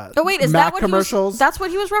oh wait, is Mac that what commercials. That's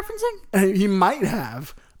what he was referencing? He might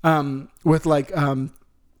have with like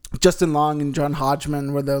Justin Long and John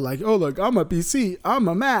Hodgman, where they're like, oh look, I'm a PC, I'm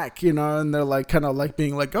a Mac, and they're like kind of like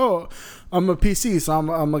being like, oh, I'm a PC, so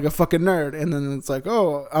I'm like a fucking nerd, and then it's like,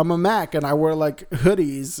 oh, I'm a Mac and I wear like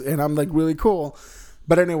hoodies and I'm like really cool.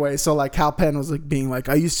 But anyway, so like Kal Penn was like being like,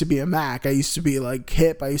 I used to be a Mac, I used to be like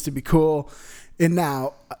hip, I used to be cool, and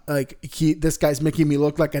now like this guy's making me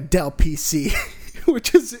look like a Dell PC,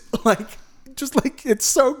 which is like just like, it's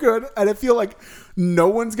so good, and I feel like no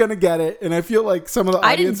one's gonna get it, and I feel like some of the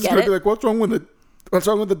audience is gonna be like, what's wrong with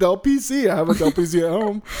the Dell PC? I have a Dell PC at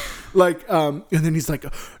home. Like, and then he's like,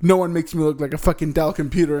 no one makes me look like a fucking Dell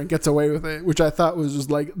computer, and gets away with it, which I thought was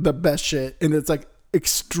just like the best shit, and it's like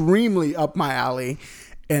extremely up my alley,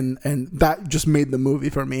 and that just made the movie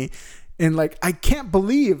for me. And like, I can't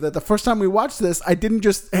believe that the first time we watched this, I didn't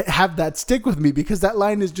just have that stick with me, because that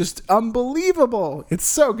line is just unbelievable. It's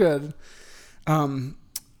so good. And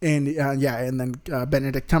then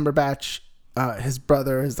Benedict Cumberbatch, his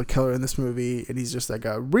brother, is the killer in this movie, and he's just like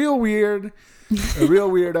a real weirdo,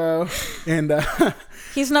 and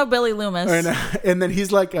he's no Billy Loomis. And then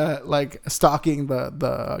he's like stalking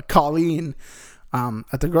the Colleen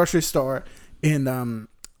at the grocery store, and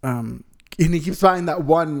he keeps buying that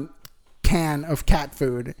one can of cat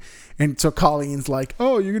food, and so Colleen's like,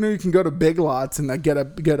 oh, you can go to Big Lots and get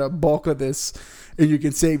a bulk of this, and you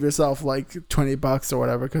can save yourself like $20 or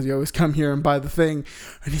whatever, because you always come here and buy the thing.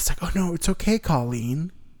 And he's like, oh no, it's okay,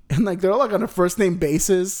 Colleen. And like, they're like on a first name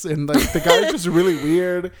basis, and like the guy's just really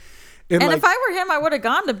weird. And like, if I were him, I would have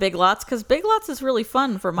gone to Big Lots, because Big Lots is really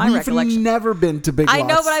fun for my recollection. We've never been to Big Lots. I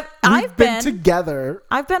know, but I've been together.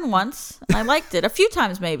 I've been once. I liked it. A few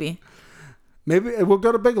times, maybe. Maybe we'll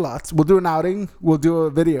go to Big Lots. We'll do an outing. We'll do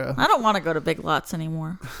a video. I don't want to go to Big Lots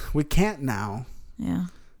anymore. We can't now. Yeah.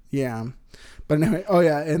 Yeah. But anyway, oh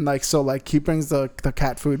yeah, and like so like he brings the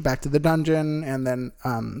cat food back to the dungeon, and then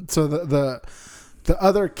so the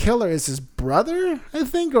other killer is his brother, I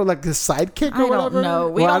think, or like his sidekick or whatever. I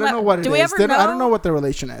don't know. I don't know what it is. I don't know what the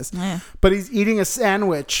relation is. Yeah. But he's eating a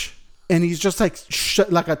sandwich, and he's just like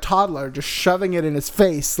like a toddler, just shoving it in his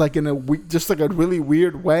face, like in just like a really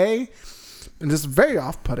weird way, and just very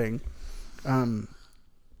off-putting.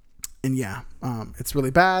 And yeah, it's really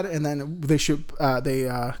bad. And then they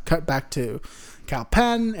cut back to Kal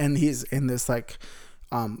Penn, and he's in this like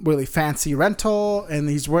really fancy rental, and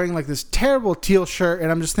he's wearing like this terrible teal shirt.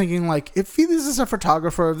 And I'm just thinking, like, if this is a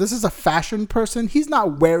photographer, if this is a fashion person, he's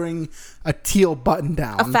not wearing a teal button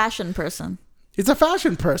down. A fashion person. It's a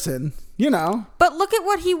fashion person, you know. But look at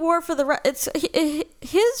what he wore for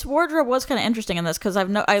his wardrobe was kind of interesting in this, because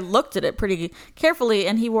I looked at it pretty carefully,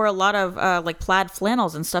 and he wore a lot of like plaid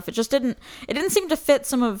flannels and stuff. It didn't seem to fit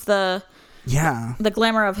some of the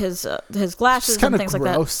glamour of his glasses and things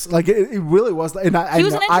gross. like that. Like it really was. And he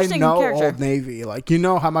was an interesting character. Old Navy. Like, you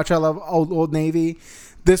know how much I love Old Navy.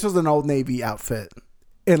 This was an Old Navy outfit.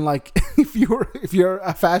 And like, if you're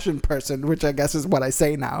a fashion person, which I guess is what I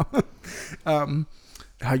say now,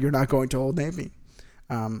 how you're not going to Old Navy,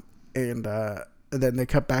 and then they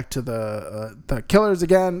cut back to the killers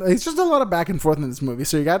again. It's just a lot of back and forth in this movie.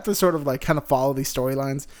 So you got to sort of like kind of follow these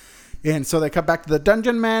storylines, and so they cut back to the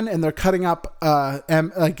dungeon man, and they're cutting up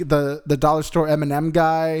like the dollar store M&M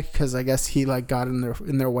guy, because I guess he like got in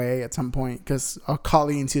their way at some point, because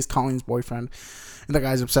he's Colleen's boyfriend, and the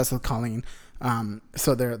guy's obsessed with Colleen.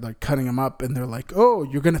 So they're like cutting him up, and they're like, "Oh,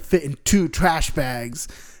 you're gonna fit in 2 trash bags."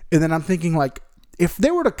 And then I'm thinking, like, if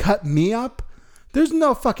they were to cut me up, there's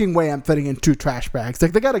no fucking way I'm fitting in 2 trash bags.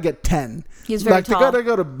 Like, they gotta get 10. He's very tall. They gotta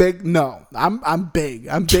go to big. No, I'm big.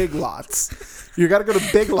 I'm Big Lots. You gotta go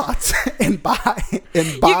to Big Lots and buy You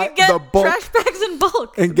can get the bulk trash bags in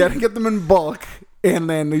bulk, and get them in bulk. And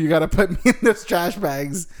then you gotta put me in those trash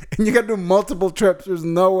bags, and you gotta do multiple trips. There's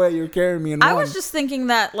no way you're carrying me in one. I was just thinking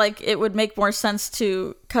that like it would make more sense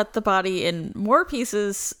to cut the body in more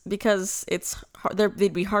pieces, because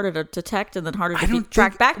they'd be harder to detect and then harder to be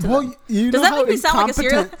tracked back to them. Does that make me sound like a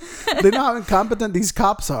serial? They know how incompetent these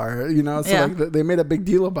cops are, you know. So like they made a big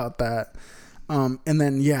deal about that. And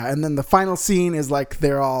then the final scene is like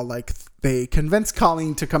they're all like, they convince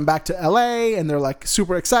Colleen to come back to LA, and they're like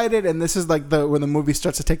super excited. And this is like when the movie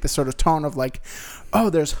starts to take this sort of tone of like,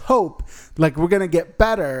 oh, there's hope. Like, we're going to get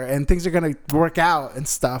better and things are going to work out and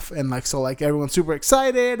stuff. And like, so like everyone's super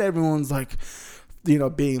excited. Everyone's like, you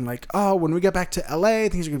know, being like, oh, when we get back to LA,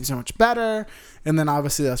 things are going to be so much better. And then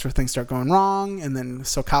obviously that's where things start going wrong. And then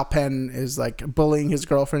so Kal Penn is like bullying his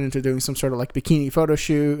girlfriend into doing some sort of like bikini photo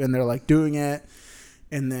shoot, and they're like doing it.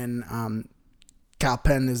 And then Kal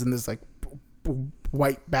Penn is in this like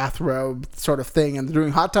white bathrobe sort of thing, and they're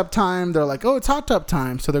doing hot tub time. They're like, oh, it's hot tub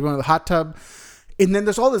time. So they're going to the hot tub, and then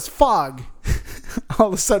there's all this fog. All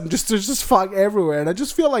of a sudden, there's just fog everywhere. And I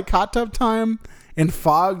just feel like hot tub time and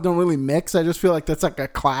fog don't really mix. I just feel like that's like a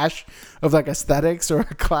clash of like aesthetics, or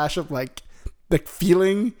a clash of like the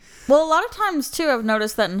feeling. Well, a lot of times too, I've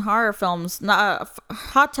noticed that in horror films,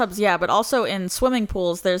 hot tubs, but also in swimming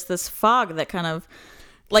pools, there's this fog that kind of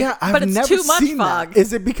like, but it's too much fog. That.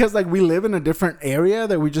 Is it because like we live in a different area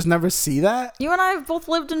that we just never see that? You and I have both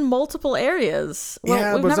lived in multiple areas. Well,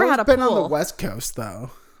 yeah, we've but never had a been pool. on the West Coast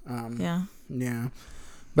though. Yeah.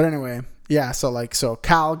 But anyway, so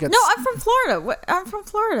Cal gets. No, I'm from Florida. I'm from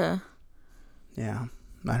Florida. Yeah,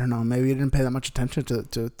 I don't know. Maybe you didn't pay that much attention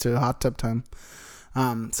to hot tub time.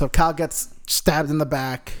 So Cal gets stabbed in the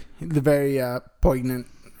back. The very poignant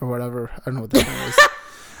or whatever. I don't know what that is.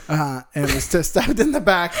 And it's just stabbed in the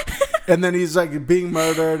back, and then he's like being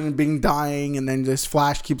murdered and dying, and then this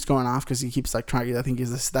flash keeps going off because he keeps like trying. I think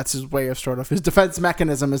that's his way of sort of his defense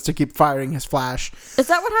mechanism is to keep firing his flash. Is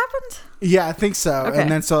that what happened? Yeah, I think so. Okay.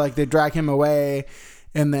 And then so like they drag him away,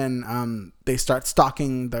 and then they start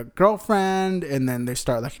stalking the girlfriend, and then they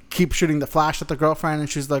start like keep shooting the flash at the girlfriend, and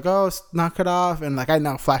she's like, "Oh, knock it off!" And like I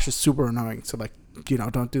know flash is super annoying, so like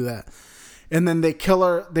don't do that. And then they kill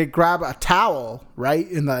her. They grab a towel, right,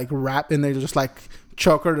 and like wrap, and they just like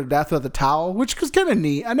choke her to death with a towel, which was kind of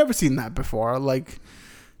neat. I never seen that before. Like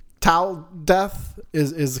towel death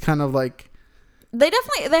is kind of like they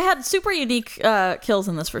had super unique kills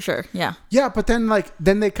in this for sure. Yeah. Yeah, but then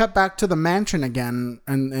they cut back to the mansion again,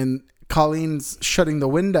 and Colleen's shutting the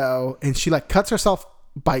window, and she like cuts herself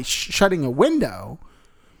by shutting a window.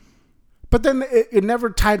 But then it never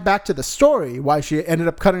tied back to the story why she ended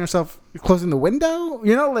up cutting herself closing the window.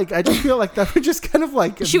 You know, like I just feel like that was just kind of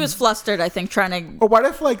like she was flustered, I think, trying to. Or what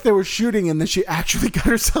if like they were shooting and then she actually cut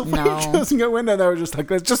herself by closing a window? And they were just like,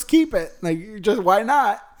 let's just keep it. Like, just why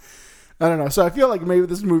not? I don't know. So I feel like maybe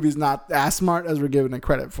this movie's not as smart as we're giving it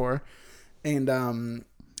credit for. And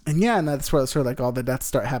yeah, and that's where sort of like all the deaths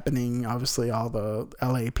start happening. Obviously, all the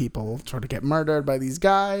LA people sort of get murdered by these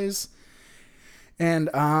guys. And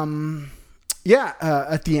at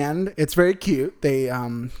the end, it's very cute. They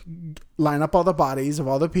line up all the bodies of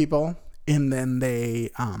all the people, and then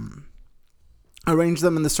they arrange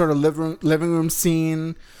them in this sort of living room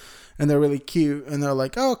scene. And they're really cute. And they're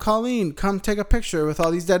like, oh, Colleen, come take a picture with all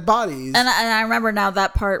these dead bodies. And I remember now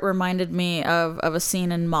that part reminded me of a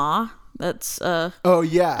scene in Ma. That's oh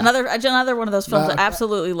yeah, another one of those films I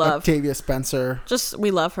absolutely love. Octavia Spencer. Just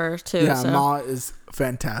we love her too. Yeah, so. Ma is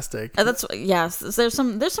fantastic. There's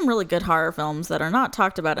some really good horror films that are not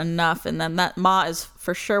talked about enough, and then that Ma is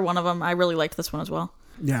for sure one of them. I really liked this one as well.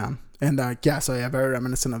 Yeah, and very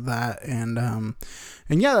reminiscent of that, and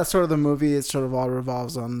yeah, that's sort of the movie. It sort of all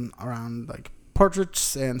revolves around like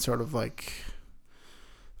portraits and sort of like,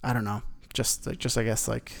 I don't know, just I guess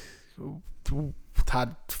like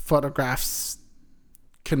how photographs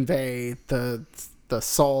convey the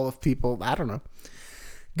soul of people. I don't know.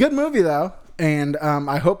 Good movie though, and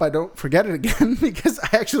I hope I don't forget it again because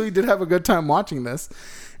I actually did have a good time watching this.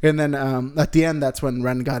 And then at the end, that's when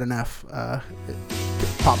Ren got an F. It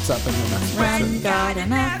pops up, and then that's Ren got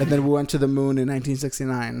an F. And then we went to the moon in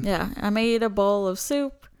 1969. Yeah, I made a bowl of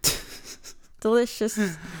soup. Delicious.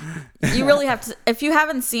 You really have to, if you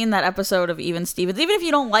haven't seen that episode of Even Stevens, even if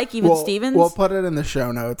you don't like Even Stevens, we'll put it in the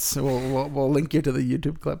show notes. We'll link you to the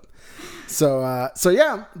YouTube clip. So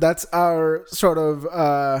yeah, that's our sort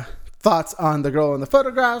of thoughts on The Girl in the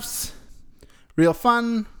Photographs. Real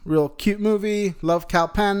fun, real cute movie. Love Kal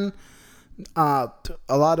Penn. A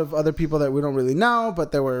lot of other people that we don't really know,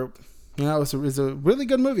 but there were, it was a really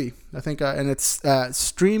good movie, I think, and it's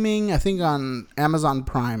streaming, I think, on Amazon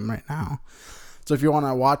Prime right now. So if you want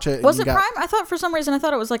to watch it, was it Prime? I thought for some reason it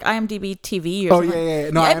was like IMDb TV or something. Yeah.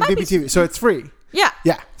 No, IMDb TV. So it's free. Yeah.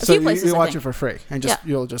 So you watch it for free, and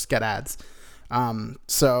you'll just get ads.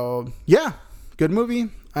 So yeah, good movie.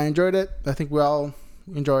 I enjoyed it. I think we all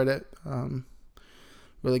enjoyed it.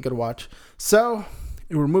 Really good watch. So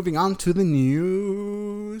we're moving on to the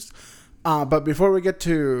news. But before we get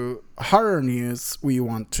to horror news, we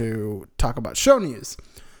want to talk about show news.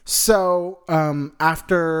 So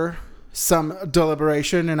after some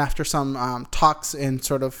deliberation and after some talks in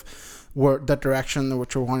sort of the direction in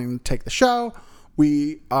which we're wanting to take the show,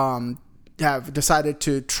 we have decided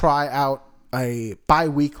to try out a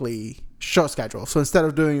bi-weekly show schedule. So instead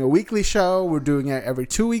of doing a weekly show, we're doing it every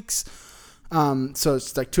 2 weeks. So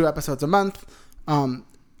it's like 2 episodes a month. And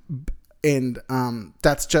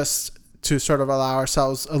that's just to sort of allow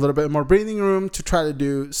ourselves a little bit more breathing room to try to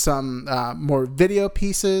do some more video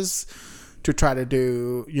pieces, to try to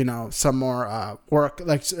do, some more work,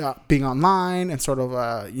 like being online and sort of,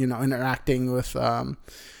 interacting with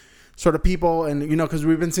sort of people. And, because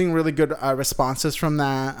we've been seeing really good responses from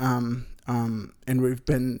that. And we've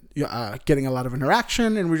been getting a lot of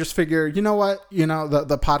interaction, and we just figure, the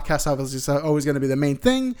podcast obviously is always going to be the main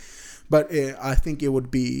thing. But I think it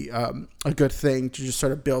would be a good thing to just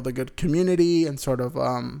sort of build a good community and sort of,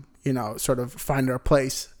 sort of find our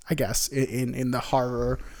place, I guess, in the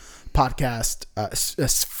horror podcast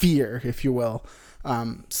sphere, if you will.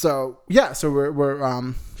 So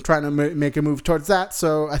we're trying to make a move towards that.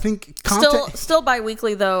 So I think still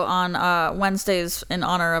bi-weekly though on Wednesdays in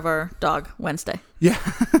honor of our dog Wednesday. Yeah,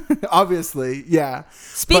 obviously, yeah.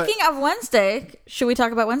 Speaking of Wednesday, should we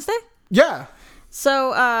talk about Wednesday? Yeah.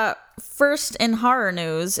 So first in horror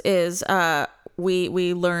news is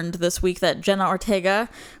we learned this week that Jenna Ortega,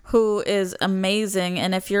 who is amazing,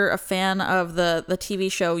 and if you're a fan of the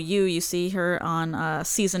TV show you see her on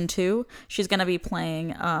season 2. She's going to be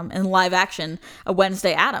playing in live action a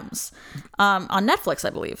Wednesday Addams on Netflix, I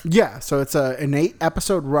believe. Yeah, so it's an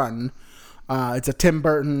 8-episode run. It's a Tim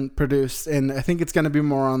Burton produced, and I think it's going to be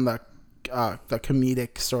more on the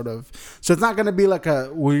comedic sort of. So it's not going to be like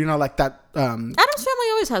like that. Addams Family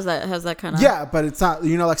always has that kind of. Yeah, but it's not.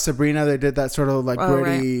 Like Sabrina, they did that sort of like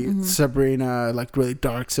gritty Sabrina, like really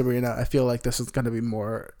dark Sabrina. I feel like this is going to be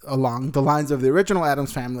more along the lines of the original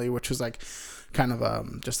Addams Family, which was like kind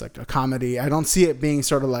of just like a comedy. I don't see it being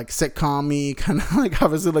sort of like sitcom-y, kind of like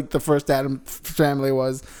obviously like the first Addams Family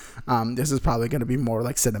was. This is probably going to be more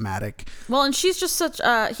like cinematic. Well, and she's just such.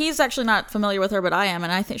 He's actually not familiar with her, but I am,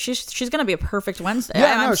 and I think she's going to be a perfect Wednesday.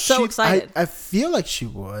 Yeah, I'm so excited. I feel like she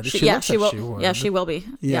would. She will. Yeah, she will be.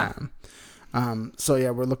 Yeah. So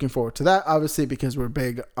yeah, we're looking forward to that, obviously, because we're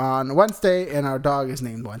big on Wednesday, and our dog is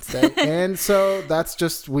named Wednesday, and so that's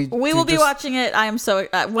just we will be watching it. I am so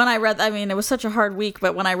when I read, it was such a hard week,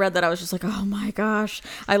 but when I read that, I was just like, oh my gosh,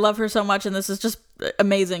 I love her so much, and this is just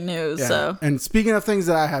amazing news. Yeah. So And speaking of things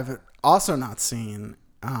that I have also not seen,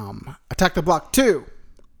 Attack the Block 2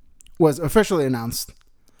 was officially announced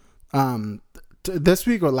this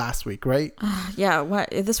week or last week, right? yeah, what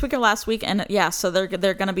this week or last week, and yeah, so they're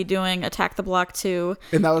going to be doing Attack the Block 2.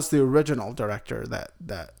 And that was the original director that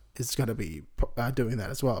is going to be doing that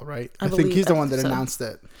as well, right? I think believe- he's the I one that think so. announced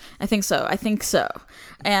it. I think so.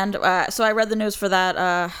 And so I read the news for that.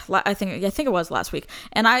 I think it was last week.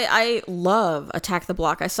 And I love Attack the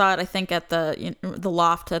Block. I saw it. I think at the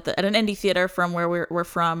Loft at an indie theater from where we're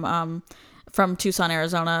from Tucson,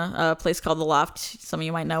 Arizona, a place called the Loft. Some of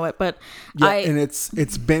you might know it, but Yeah, and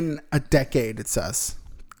it's been a decade. It says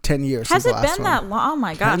 10 years. Has since it the last been one. that long? Oh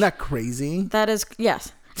my gosh, Isn't that crazy? that is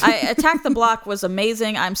yes. Attack the Block was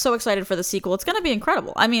amazing. I'm so excited for the sequel. It's going to be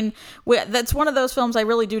incredible. I mean, that's one of those films I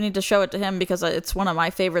really do need to show it to him because it's one of my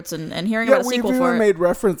favorites. And hearing Yeah, about a we've sequel even for it, made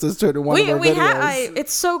references to it in one of our videos.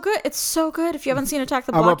 it's so good. It's so good. If you haven't seen Attack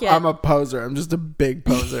the Block yet, I'm a poser. I'm just a big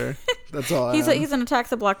poser. That's all I am. he's an Attack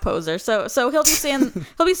the Block poser. So he'll be seeing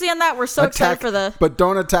that. We're so excited for the. But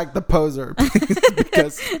don't attack the poser, please,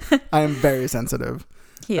 because I am very sensitive.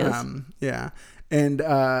 He is. Yeah. And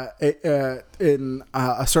in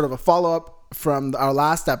a sort of a follow-up from our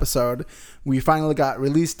last episode, we finally got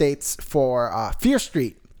release dates for Fear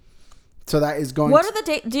Street. So that is going What are the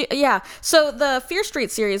dates? Yeah. So the Fear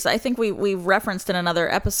Street series, I think we referenced in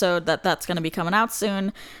another episode that's going to be coming out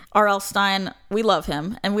soon. R.L. Stein, we love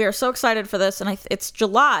him, and we are so excited for this. And it's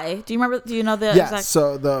July. Do you remember? Do you know the Yeah, exact?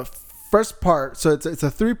 so the first part, so it's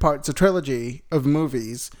a 3-part, it's a trilogy of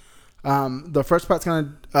movies. The first part's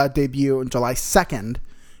going to debut on July 2nd,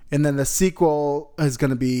 and then the sequel is going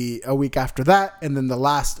to be a week after that, and then the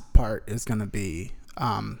last part is going to be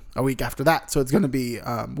a week after that. So it's going to be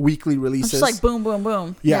weekly releases. It's just like boom, boom,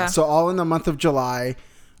 boom. Yeah, so all in the month of July.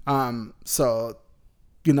 So,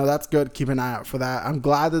 that's good. Keep an eye out for that. I'm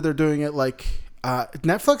glad that they're doing it like...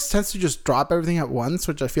 Netflix tends to just drop everything at once,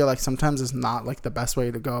 which I feel like sometimes is not like the best way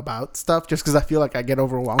to go about stuff, just because I feel like I get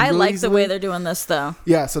overwhelmed. I really like easily. the way they're doing this though.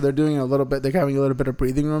 Yeah, so they're doing a little bit. They're having a little bit of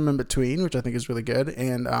breathing room in between, which I think is really good.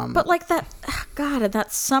 And But like that, God,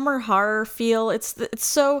 that summer horror feel. It's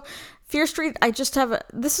so Fear Street. I just have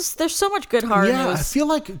there's so much good horror yeah, news. I feel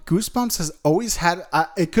like Goosebumps has always had.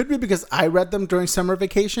 It could be because I read them during summer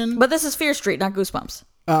vacation. But this is Fear Street, not Goosebumps.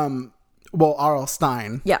 Well, R.L.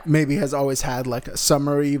 Stein, Yeah. maybe has always had like a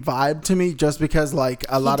summery vibe to me, just because like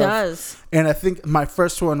a lot does. of. And I think my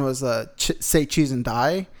first one was Say Cheese and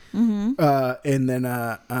Die, and then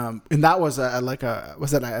and that was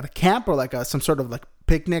was it at a camp or like some sort of like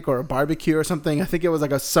picnic or a barbecue or something? I think it was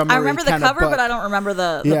like a summary. I remember the kind of cover, book. but I don't remember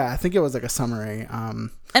the. Yeah, I think it was like a summary.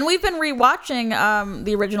 And we've been rewatching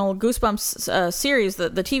the original Goosebumps series, the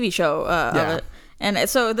TV show of Yeah. it. And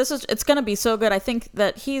so it's going to be so good. I think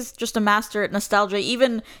that he's just a master at nostalgia,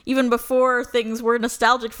 even before things were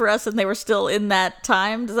nostalgic for us and they were still in that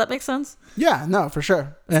time. Does that make sense? Yeah, no, for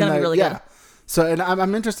sure. It's gonna be really good. So, and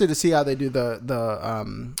I'm interested to see how they do the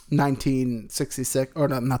 1966 or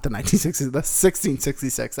not the 1960s, the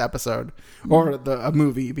 1666 episode or a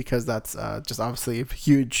movie, because that's just obviously a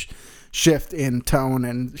huge shift in tone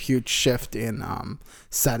and huge shift in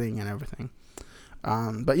setting and everything.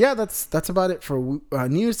 But yeah, that's about it for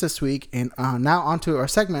news this week. And now onto our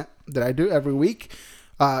segment that I do every week,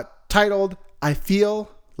 titled "I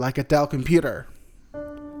Feel Like a Dell Computer."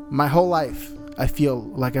 My whole life, I feel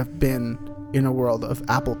like I've been in a world of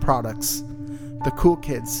Apple products. The cool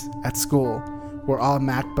kids at school were all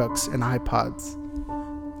MacBooks and iPods.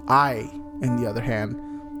 I, on the other hand,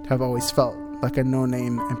 have always felt like a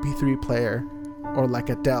no-name MP3 player, or like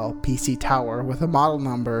a Dell PC tower with a model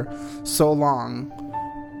number so long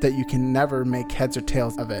that you can never make heads or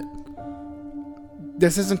tails of it.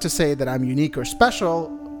 This isn't to say that I'm unique or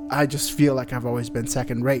special, I just feel like I've always been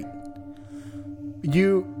second rate.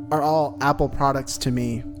 You are all Apple products to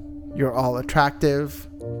me. You're all attractive,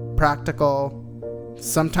 practical,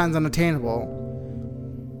 sometimes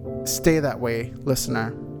unattainable. Stay that way,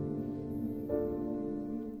 listener.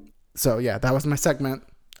 So yeah, that was my segment.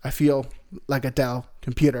 I feel like a Dell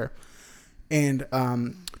computer. And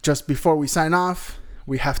just before we sign off,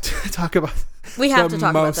 we have to talk about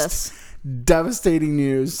this. Devastating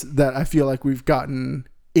news that I feel like we've gotten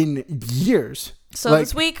in years. So like,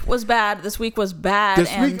 this week was bad. This week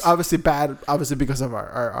obviously bad, obviously because of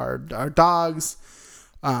our dogs,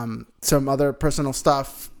 some other personal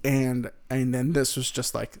stuff, and then this was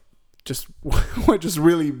just like just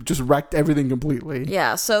really just wrecked everything completely.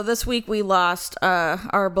 Yeah, so this week we lost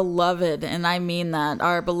our beloved, and I mean that,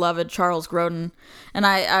 our beloved Charles Grodin,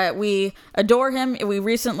 and we adore him. We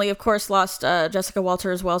recently, of course, lost Jessica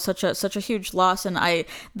Walter as well. Such a huge loss, and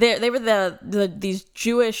they were these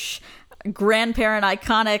Jewish grandparent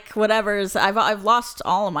iconic whatevers. I've lost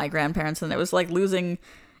all of my grandparents, and it was like losing.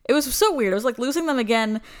 It was so weird. It was like losing them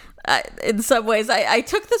again. In some ways, I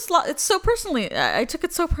took this. It's so personally. I took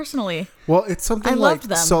it so personally. Well, it's something I loved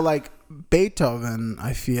them. So like Beethoven,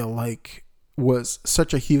 I feel like was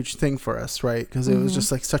such a huge thing for us, right? Because it was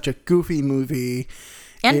just like such a goofy movie.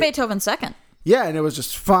 And Beethoven second. Yeah, and it was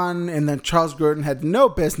just fun. And then Charles Grodin had no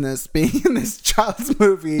business being in this child's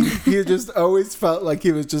movie. He just always felt like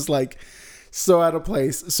he was just like so out of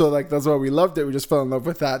place. So like that's why we loved it. We just fell in love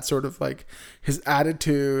with that sort of like his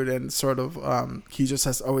attitude, and sort of he just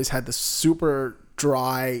has always had this super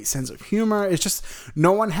dry sense of humor. It's just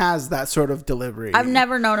no one has that sort of delivery. I've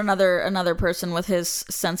never known another person with his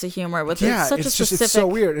sense of humor. With such a specific. It's so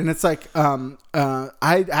weird, and it's like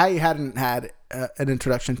I hadn't had an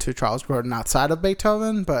introduction to Charles Grodin outside of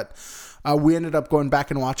Beethoven, but we ended up going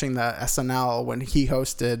back and watching the SNL when he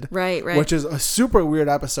hosted, right, which is a super weird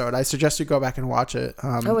episode. I suggest you go back and watch it.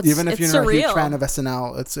 Even if you're not a huge fan of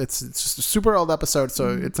SNL, it's just a super old episode, so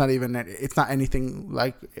it's not anything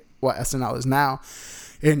like what SNL is now.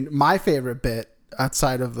 And my favorite bit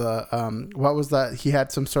outside of the what was that? He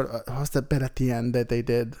had some sort of what was the bit at the end that they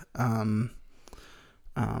did?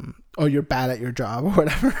 Oh, you're bad at your job or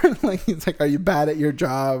whatever. Like it's like, are you bad at your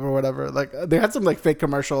job or whatever? Like they had some like fake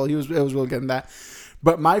commercial. It was really good in that.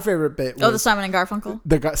 But my favorite bit was the Simon and Garfunkel,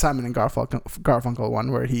 the Simon and Garfunkel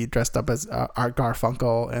one, where he dressed up as Art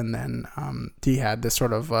Garfunkel, and then he had this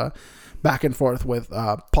sort of back and forth with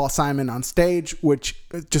Paul Simon on stage, which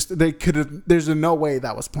just there's no way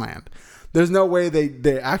that was planned. There's no way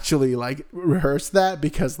they actually like rehearsed that,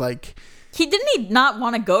 because like. He not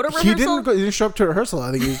want to go to rehearsal? He didn't show up to rehearsal.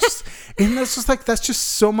 I think he was just, and that's just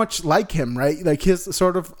so much like him, right? Like his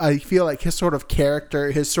sort of, I feel like his sort of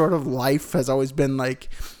character, his sort of life has always been like,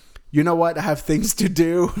 you know what? I have things to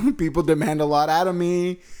do. People demand a lot out of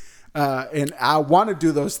me. And I want to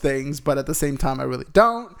do those things, but at the same time, I really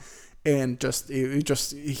don't. And he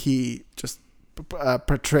just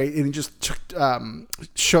portrayed, and he just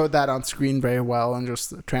showed that on screen very well, and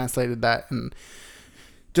just translated that, and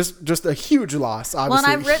just a huge loss,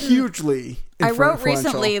 obviously. Hugely I wrote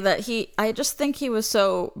recently that I just think he was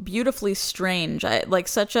so beautifully strange.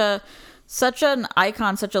 Such an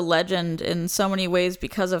icon, such a legend in so many ways,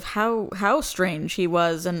 because of how strange he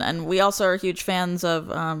was. And we also are huge fans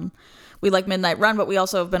of we like Midnight Run, but we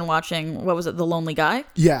also have been watching, what was it, The Lonely Guy?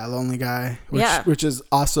 Yeah, Lonely Guy, which is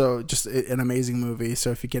also just an amazing movie.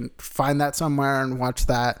 So if you can find that somewhere and watch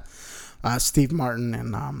that, Steve Martin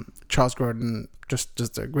and Charles Grodin,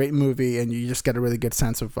 just a great movie, and you just get a really good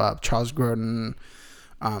sense of Charles Grodin.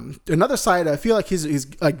 Another side, I feel like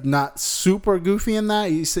he's like not super goofy in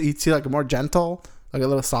that. You'd see like more gentle, like a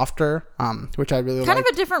little softer, which I really like. Kind of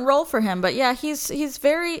a different role for him, but yeah, he's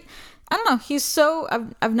very, I don't know, he's so,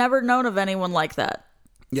 I've never known of anyone like that.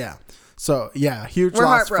 Yeah. So yeah, huge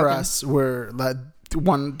loss for us. We're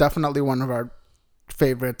definitely one of our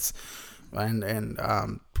favorites, and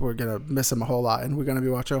we're gonna miss him a whole lot, and we're gonna be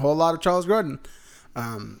watching a whole lot of Charles Grodin.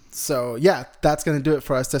 So yeah, that's gonna do it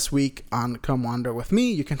for us this week on Come Wander with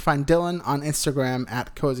Me. You can find Dylan on Instagram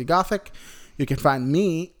at Cozy Gothic. You can find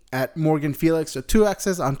me at Morgan Felix with 2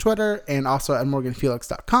 X's on Twitter, and also at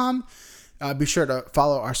morganfelix.com. Be sure to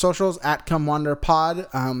follow our socials at Come Wander Pod.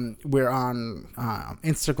 We're on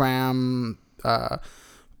Instagram,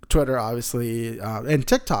 Twitter, obviously, and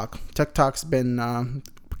TikTok. TikTok's been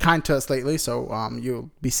kind to us lately, so you'll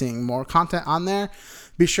be seeing more content on there.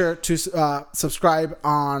 Be sure to subscribe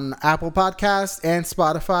on Apple Podcasts and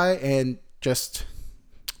Spotify, and just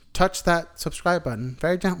touch that subscribe button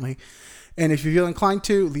very gently. And if you feel inclined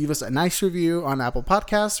to, leave us a nice review on Apple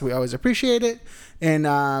Podcasts. We always appreciate it. And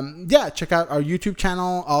check out our YouTube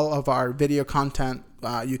channel. All of our video content,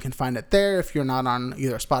 you can find it there. If you're not on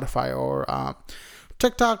either Spotify or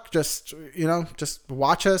TikTok, just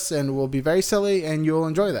watch us, and we'll be very silly, and you'll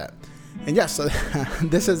enjoy that. And yes, so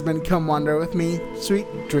this has been Come Wander with Me. Sweet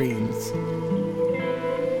dreams.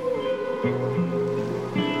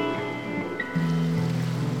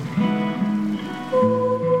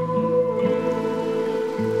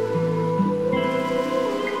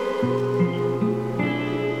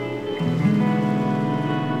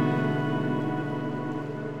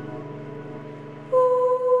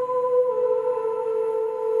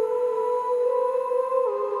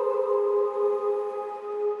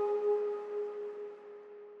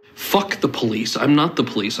 Fuck the police. I'm not the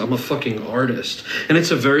police. I'm a fucking artist. And it's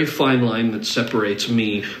a very fine line that separates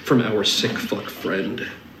me from our sick fuck friend.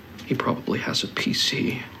 He probably has a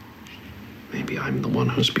PC. Maybe I'm the one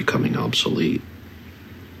who's becoming obsolete.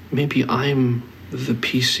 Maybe I'm the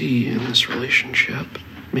PC in this relationship.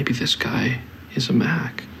 Maybe this guy is a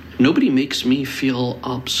Mac. Nobody makes me feel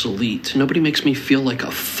obsolete. Nobody makes me feel like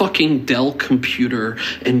a fucking Dell computer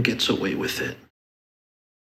and gets away with it.